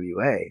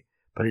NWA,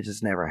 but it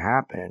just never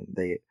happened.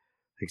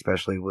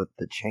 Especially with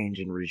the change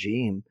in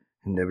regime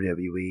in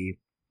WWE,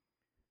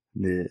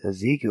 the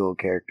Ezekiel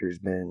character's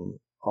been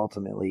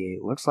ultimately,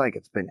 looks like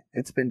it's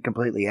been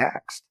completely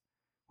axed.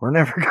 We're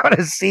never gonna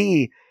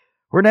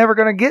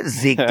get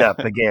Zeked up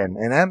again,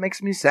 and that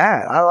makes me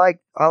sad. I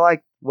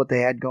like what they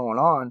had going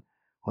on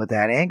with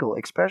that angle,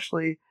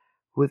 especially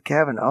with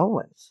Kevin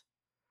Owens.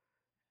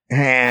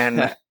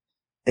 And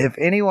if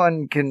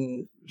anyone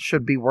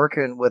should be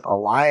working with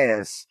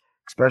Elias,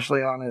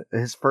 especially on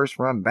his first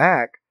run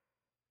back,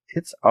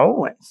 it's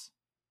Owens.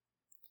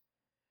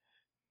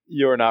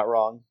 You're not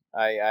wrong.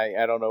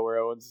 I don't know where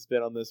Owens has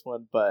been on this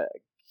one, but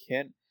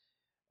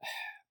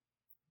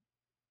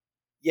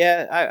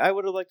yeah, I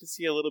would have liked to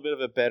see a little bit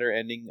of a better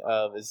ending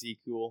of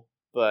Ezekiel,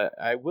 but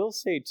I will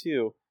say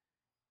too,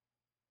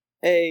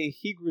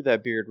 he grew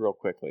that beard real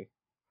quickly.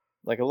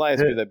 Like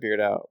Elias grew that beard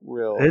out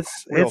real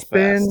fast. It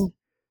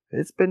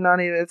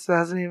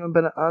hasn't even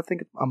been, I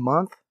think, a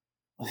month.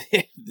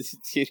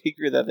 He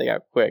grew that thing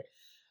out quick.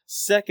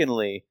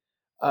 Secondly,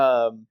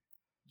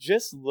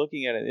 just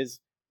looking at it,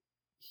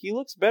 he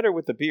looks better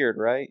with the beard,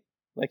 right?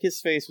 Like,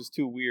 his face was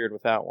too weird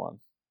with that one.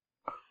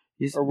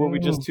 Or were we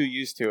just too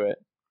used to it?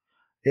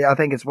 Yeah, I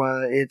think it's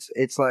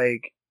it's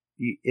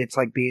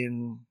like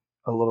being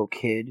a little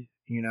kid,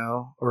 you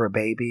know, or a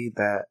baby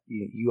that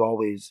you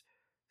always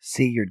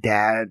see your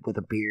dad with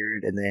a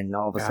beard, and then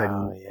all of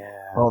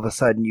a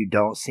sudden you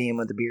don't see him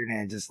with the beard,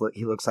 and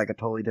he looks like a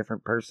totally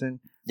different person.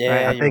 Yeah,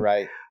 I you're think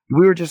right.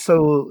 we were just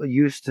so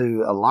used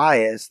to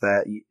Elias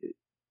that,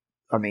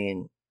 I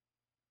mean,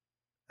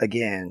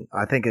 again,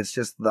 I think it's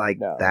just like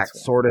that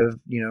sort of,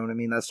 you know what I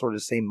mean? That sort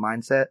of same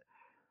mindset.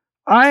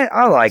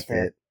 I liked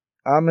it.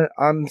 I'm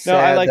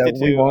sad that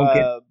we won't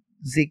get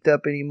zeked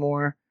up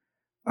anymore.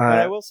 But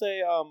I will say,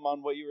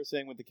 on what you were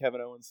saying with the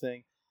Kevin Owens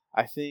thing,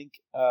 I think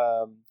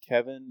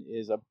Kevin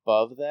is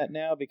above that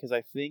now, because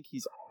I think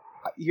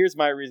here's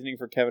my reasoning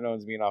for Kevin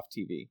Owens being off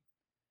TV.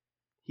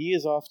 He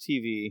is off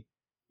TV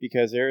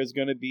because there is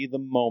going to be the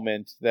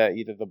moment that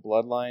either the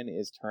bloodline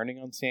is turning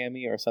on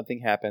Sammy or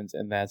something happens,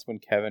 and that's when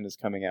Kevin is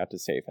coming out to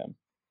save him.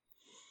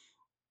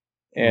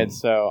 And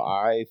so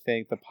I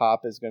think the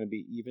pop is going to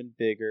be even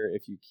bigger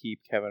if you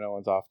keep Kevin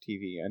Owens off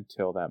TV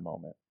until that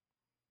moment.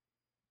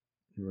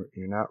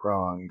 You're not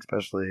wrong,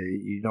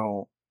 especially you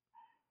don't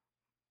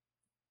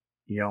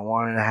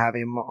want to have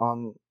him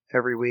on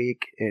every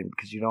week, and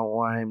because you don't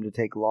want him to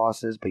take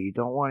losses, but you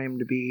don't want him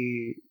to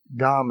be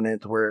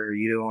dominant where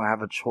you don't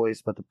have a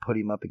choice but to put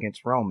him up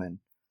against Roman.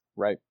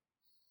 Right.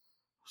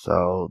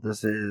 So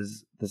this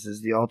is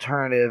the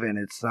alternative, and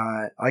it's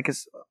not, like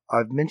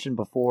I've mentioned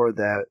before,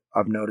 that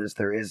I've noticed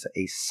there is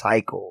a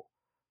cycle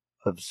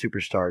of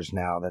superstars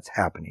now that's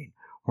happening.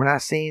 We're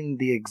not seeing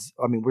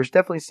we're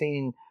definitely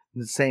seeing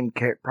the same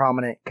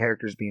prominent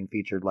characters being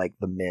featured, like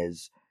The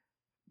Miz,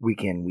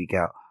 week in, week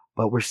out.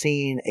 But we're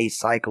seeing a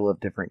cycle of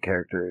different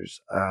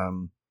characters.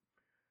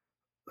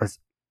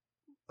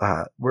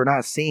 We're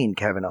not seeing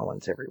Kevin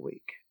Owens every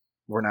week.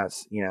 We're not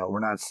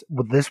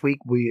this week,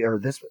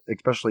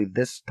 especially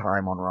this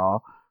time on Raw,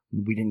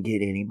 we didn't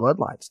get any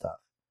Bloodline stuff.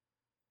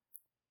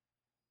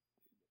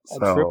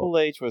 Triple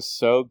H was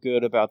so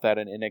good about that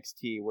in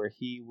NXT, where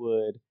he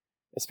would,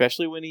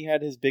 especially when he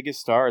had his biggest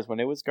stars, when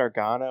it was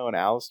Gargano and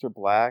Aleister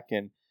Black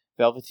and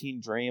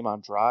Velveteen Dream,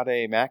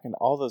 Andrade, Mac, and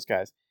all those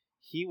guys,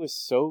 he was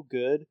so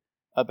good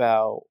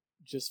about,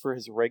 just for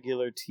his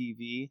regular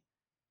TV,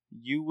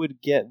 you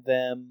would get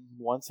them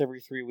once every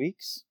 3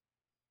 weeks.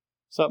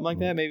 Something like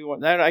that, maybe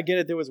one. I get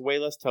it, there was way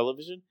less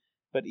television,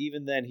 but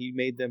even then, he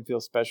made them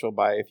feel special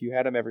by, if you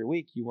had them every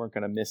week, you weren't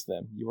going to miss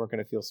them. You weren't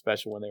going to feel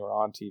special when they were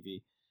on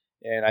TV.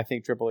 And I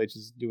think Triple H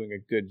is doing a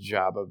good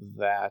job of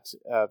that,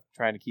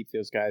 trying to keep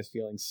those guys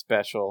feeling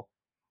special.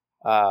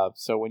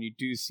 So when you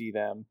do see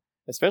them,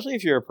 especially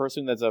if you're a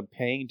person that's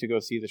paying to go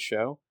see the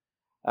show,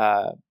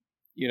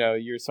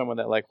 you're someone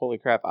that, like, holy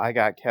crap, I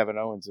got Kevin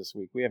Owens this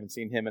week. We haven't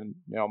seen him in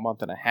a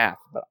month and a half,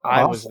 but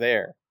I was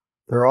there.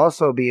 They're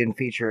also being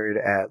featured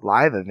at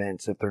live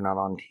events if they're not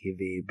on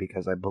TV,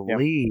 because I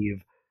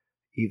believe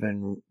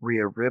even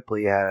Rhea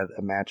Ripley had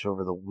a match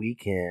over the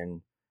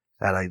weekend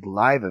at a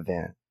live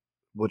event,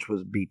 which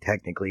would be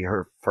technically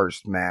her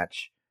first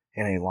match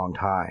in a long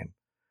time.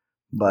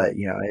 But,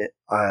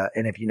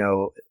 and if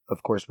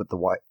of course, with the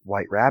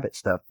White Rabbit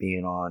stuff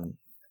being on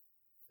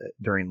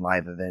during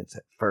live events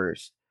at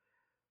first,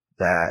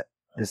 that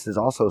this is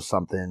also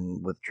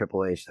something with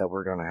Triple H that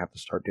we're going to have to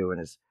start doing,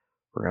 is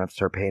we're going to have to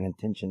start paying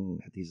attention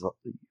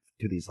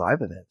to these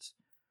live events.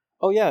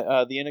 Oh,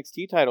 yeah. The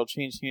NXT title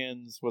changed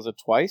hands, was it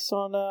twice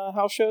on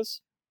house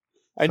shows?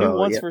 I knew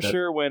once for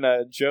sure when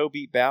Joe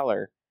beat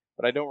Balor,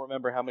 but I don't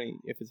remember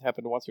if it's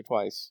happened once or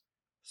twice.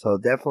 So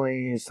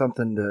definitely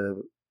something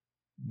to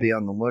be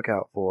on the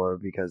lookout for,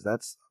 because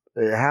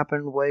it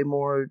happened way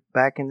more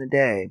back in the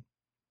day.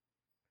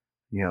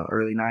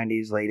 Early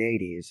 90s, late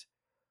 80s.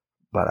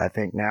 But I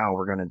think now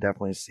we're going to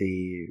definitely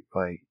see,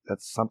 like,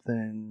 that's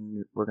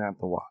something we're going to have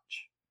to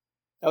watch.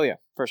 Oh, yeah,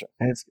 for sure.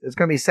 And it's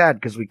going to be sad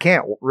because we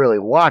can't really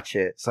watch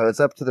it. So it's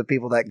up to the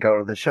people that go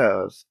to the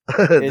shows.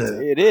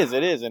 It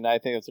is. And I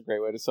think that's a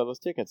great way to sell those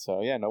tickets.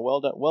 So, yeah, no, well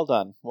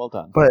done.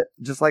 But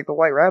just like the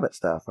White Rabbit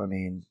stuff, I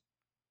mean,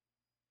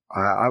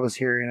 I was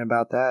hearing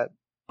about that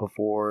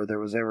before there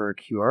was ever a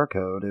QR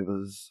code. It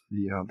was,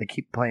 they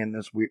keep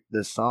playing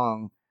this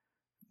song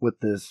with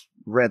this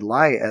red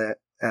light at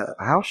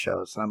house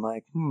shows. I'm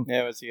like,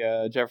 Yeah, it was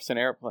the Jefferson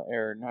Airplane,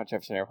 or not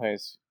Jefferson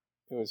Airplanes.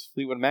 It was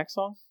Fleetwood Mac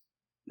song?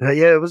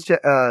 Yeah, it was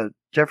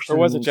Jefferson. Or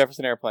was it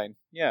Jefferson Airplane?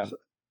 Yeah.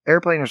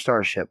 Airplane or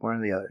Starship, one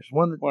of the others.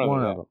 One of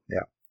them,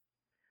 yeah.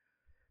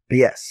 But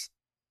yes.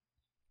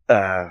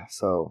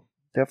 So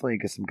definitely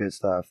get some good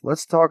stuff.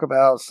 Let's talk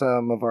about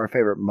some of our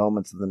favorite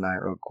moments of the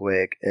night real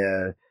quick.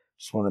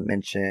 Just want to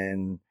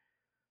mention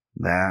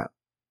that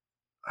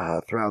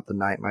throughout the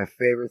night, my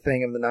favorite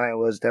thing of the night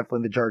was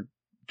definitely the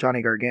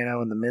Johnny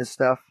Gargano and the Miz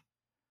stuff.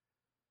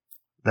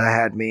 That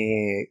had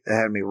me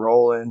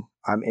rolling.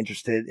 I'm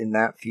interested in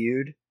that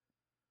feud.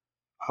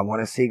 I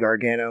want to see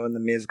Gargano and the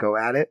Miz go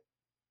at it.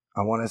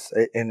 I want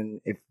to, and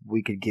if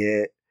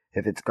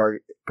it's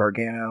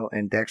Gargano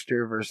and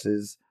Dexter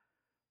versus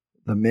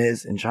the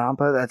Miz and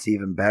Ciampa, that's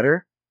even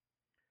better.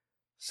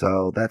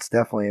 So that's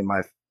definitely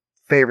my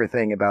favorite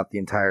thing about the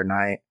entire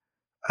night.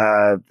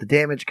 The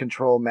damage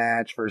control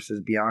match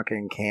versus Bianca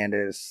and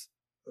Candice.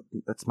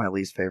 That's my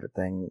least favorite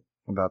thing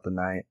about the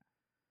night.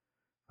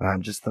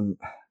 Just the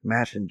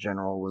match in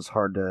general was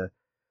hard to,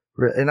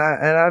 and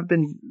I've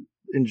been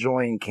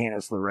enjoying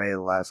Candice LeRae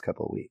the last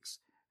couple of weeks,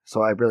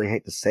 so I really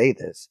hate to say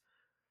this,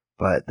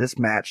 but this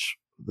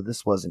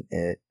wasn't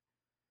it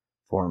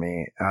for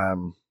me.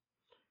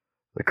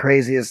 The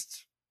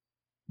craziest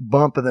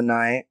bump of the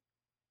night,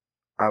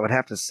 I would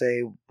have to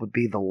say, would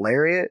be the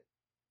lariat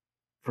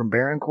from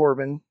Baron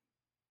Corbin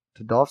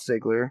to Dolph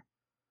Ziggler,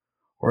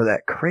 or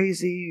that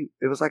crazy,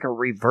 it was like a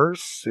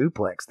reverse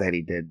suplex that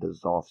he did to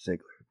Dolph Ziggler.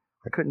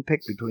 I couldn't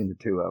pick between the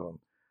two of them,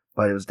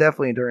 but it was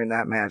definitely during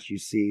that match you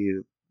see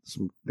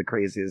the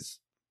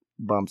craziest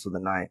bumps of the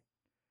night.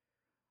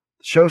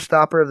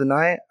 Showstopper of the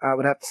night, I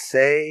would have to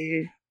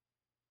say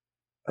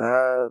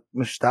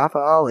Mustafa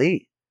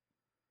Ali.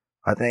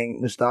 I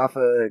think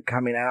Mustafa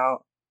coming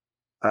out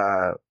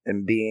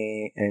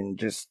and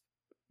just,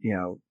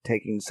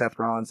 taking Seth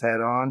Rollins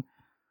head on.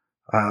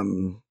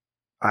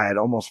 I had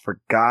almost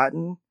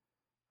forgotten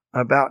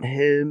about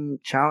him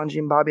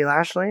challenging Bobby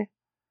Lashley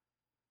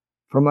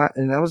from that,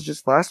 and that was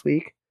just last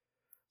week.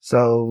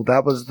 So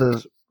that was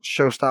the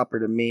showstopper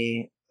to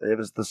me. It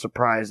was the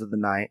surprise of the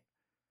night.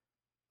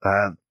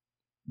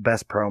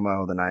 Best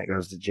promo of the night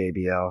goes to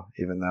JBL,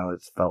 even though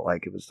it felt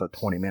like it was a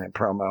 20-minute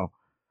promo.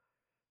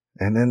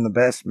 And then the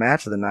best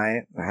match of the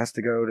night has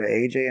to go to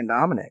AJ and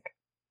Dominic.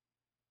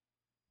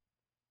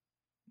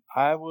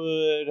 I'm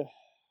going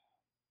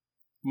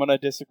to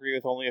disagree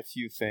with only a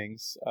few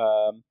things.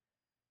 For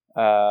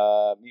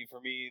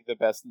me, the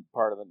best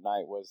part of the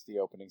night was the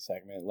opening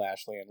segment,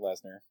 Lashley and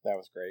Lesnar. That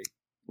was great.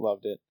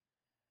 Loved it.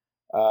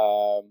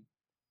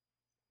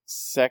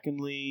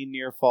 Secondly,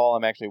 near fall,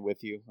 I'm actually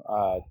with you.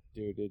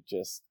 Dude, it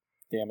just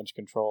damage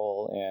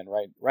control. And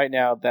right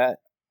now, that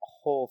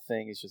whole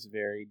thing is just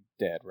very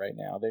dead right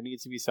now. There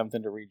needs to be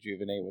something to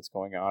rejuvenate what's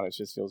going on. It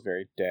just feels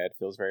very dead,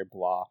 feels very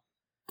blah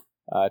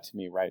to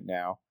me right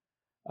now.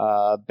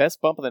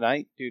 Best bump of the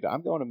night, dude,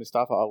 I'm going to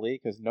Mustafa Ali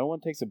because no one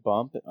takes a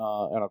bump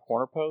on a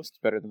corner post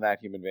better than that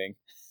human being.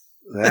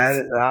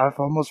 That I've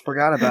almost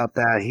forgot about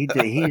that.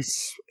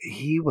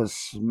 He was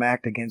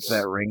smacked against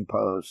that ring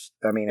post.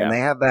 I mean, and they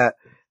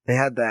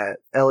had that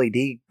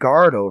LED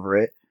guard over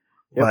it,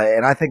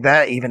 and I think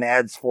that even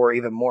adds for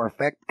even more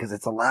effect because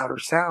it's a louder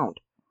sound.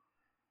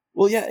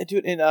 Well, yeah,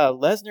 dude, and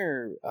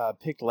Lesnar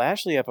picked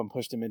Lashley up and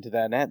pushed him into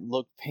that, and that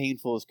looked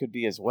painful as could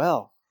be as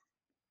well.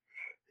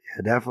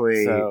 Yeah,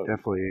 definitely.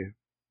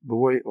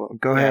 But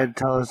go ahead,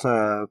 tell us.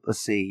 Tell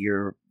us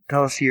your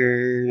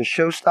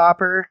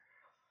showstopper.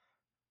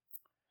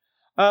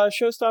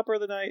 Showstopper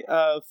of the night.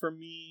 For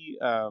me,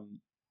 I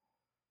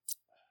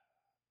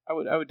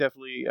would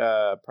definitely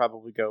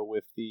probably go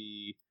with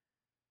the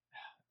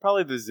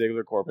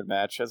Ziggler Corbin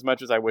match. As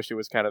much as I wish it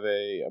was kind of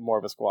more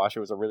of a squash,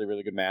 it was a really,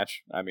 really good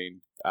match. I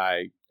mean,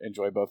 I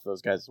enjoy both of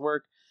those guys'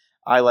 work.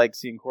 I like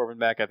seeing Corbin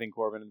back. I think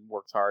Corbin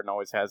works hard and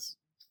always has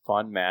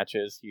fun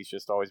matches. He's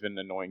just always been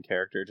an annoying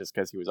character just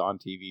because he was on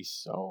TV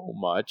so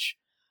much.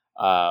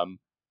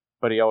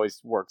 But he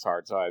always works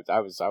hard, so I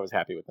was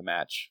happy with the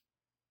match.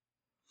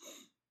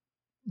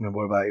 And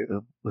what about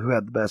you? Who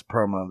had the best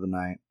promo of the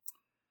night?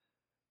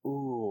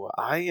 Ooh,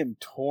 I am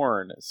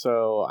torn.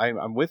 So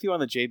I'm with you on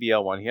the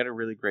JBL one. He had a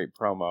really great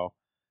promo.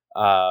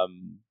 But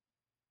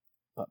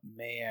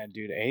man,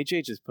 dude,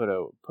 AJ just put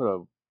a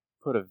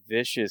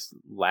vicious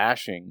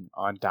lashing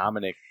on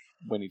Dominic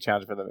when he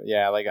challenged for them.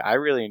 Yeah, like I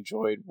really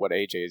enjoyed what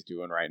AJ is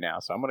doing right now.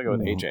 So I'm gonna go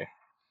with AJ.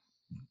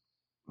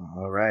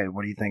 All right.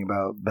 What do you think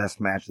about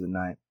best match of the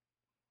night?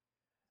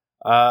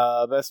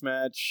 Best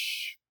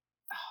match.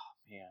 Oh,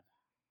 man.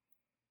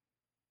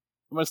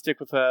 I'm gonna stick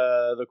with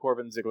the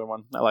Corbin Ziggler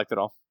one. I liked it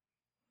all.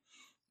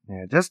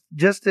 Yeah,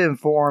 just to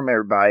inform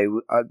everybody,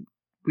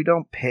 we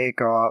don't pick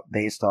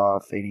based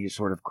off any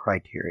sort of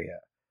criteria.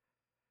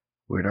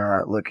 We're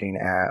not looking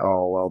at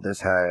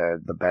this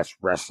had the best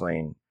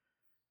wrestling,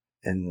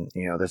 and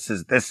this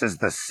is the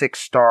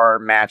 6-star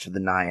match of the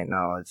night.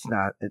 No, it's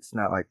not. It's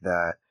not like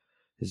that.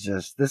 It's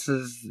just this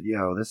is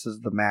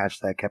the match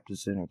that kept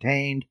us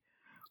entertained.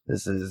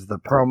 This is the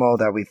promo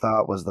that we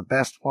thought was the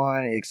best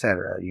one,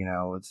 etc.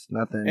 It's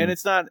nothing. And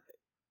it's not.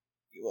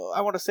 Well,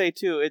 I want to say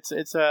too, it's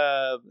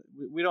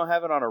we don't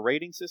have it on a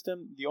rating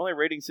system. The only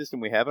rating system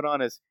we have it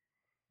on is,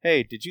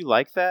 hey, did you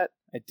like that?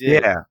 I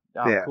did. Yeah.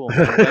 Oh, yeah. Cool,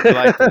 man. I'm glad you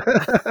liked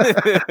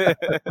it.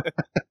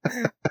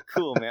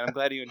 Cool, man. I'm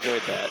glad you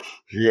enjoyed that.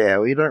 Yeah,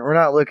 we're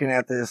not looking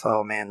at this.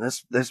 Oh man,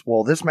 this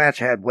match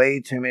had way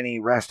too many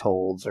rest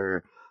holds,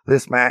 or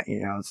this match.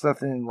 It's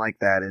nothing like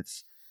that.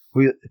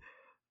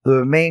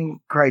 The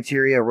main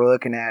criteria we're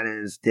looking at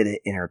is, did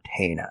it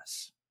entertain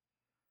us?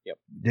 Yep.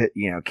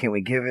 Can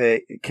we give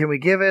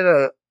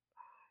it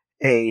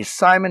a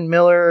Simon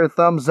Miller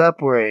thumbs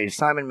up or a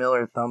Simon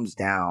Miller thumbs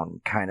down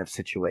kind of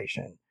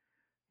situation?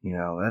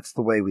 That's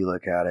the way we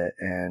look at it,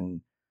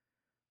 and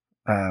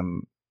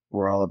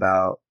we're all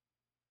about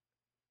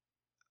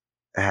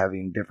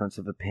having difference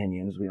of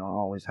opinions. We don't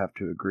always have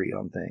to agree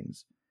on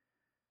things.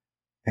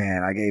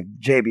 And I gave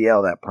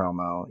JBL that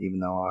promo, even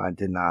though I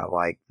did not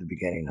like the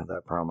beginning of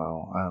that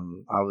promo.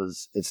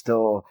 It's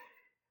still,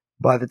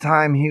 by the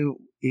time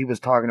he was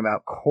talking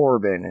about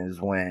Corbin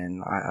is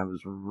when I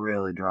was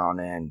really drawn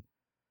in.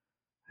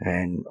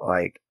 And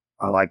like,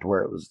 I liked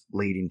where it was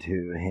leading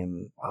to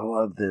him. I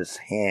love this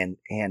hand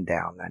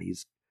down that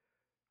he's,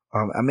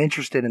 I'm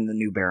interested in the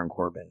new Baron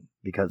Corbin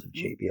because of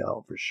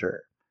JBL for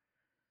sure.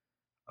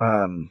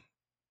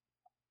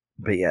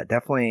 But yeah,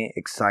 definitely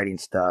exciting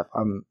stuff.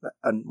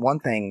 One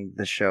thing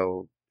the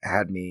show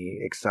had me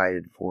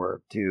excited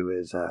for too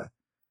is,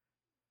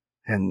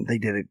 and they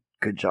did a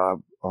good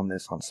job on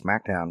this on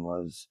SmackDown,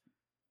 was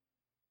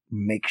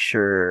make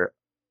sure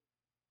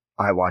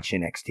I watch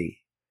NXT.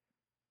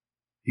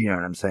 You know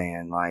what I'm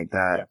saying? Like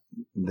that.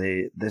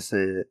 Yeah. This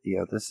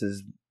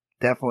is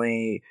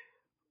definitely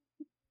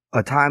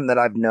a time that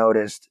I've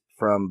noticed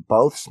from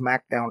both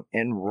SmackDown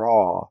and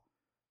Raw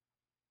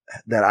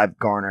that I've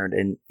garnered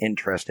an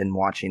interest in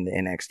watching the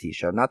NXT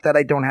show. Not that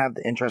I don't have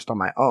the interest on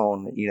my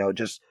own,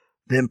 just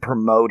them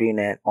promoting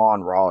it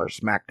on Raw or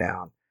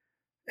SmackDown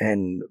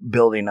and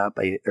building up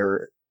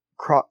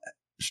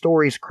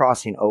stories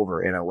crossing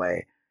over in a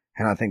way.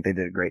 And I think they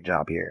did a great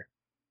job here.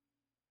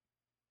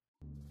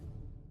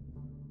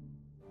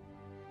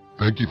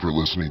 Thank you for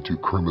listening to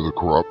Cream of the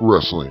Crop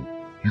Wrestling.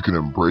 You can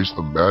embrace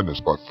the madness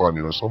by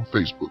finding us on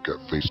Facebook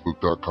at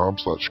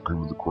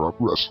facebook.com/Cream of the Crop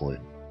Wrestling.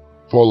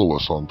 Follow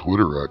us on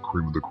Twitter at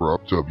Cream of the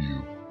Crop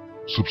W.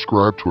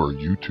 Subscribe to our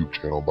YouTube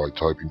channel by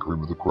typing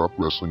Cream of the Crop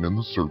Wrestling in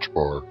the search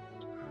bar.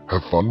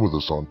 Have fun with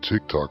us on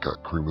TikTok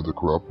at Cream of the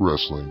Crop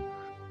Wrestling.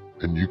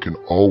 And you can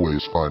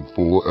always find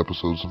full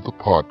episodes of the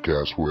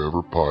podcast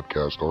wherever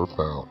podcasts are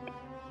found.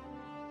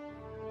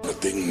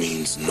 Nothing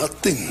means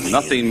nothing, man.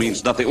 Nothing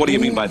means nothing. What do you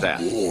mean by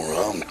that? More,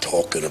 I'm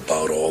talking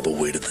about all the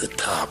way to the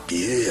top,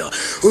 yeah.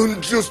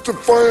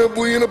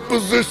 Unjustifiably in a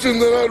position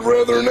that I'd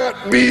rather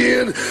not be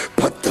in.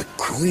 But the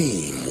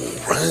cream will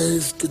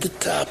rise to the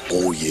top,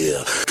 oh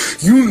yeah.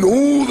 You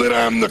know that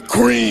I'm the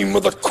cream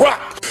of the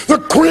crop. The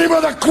cream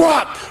of the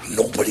crop.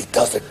 Nobody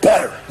does it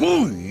better.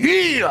 Oh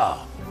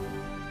yeah.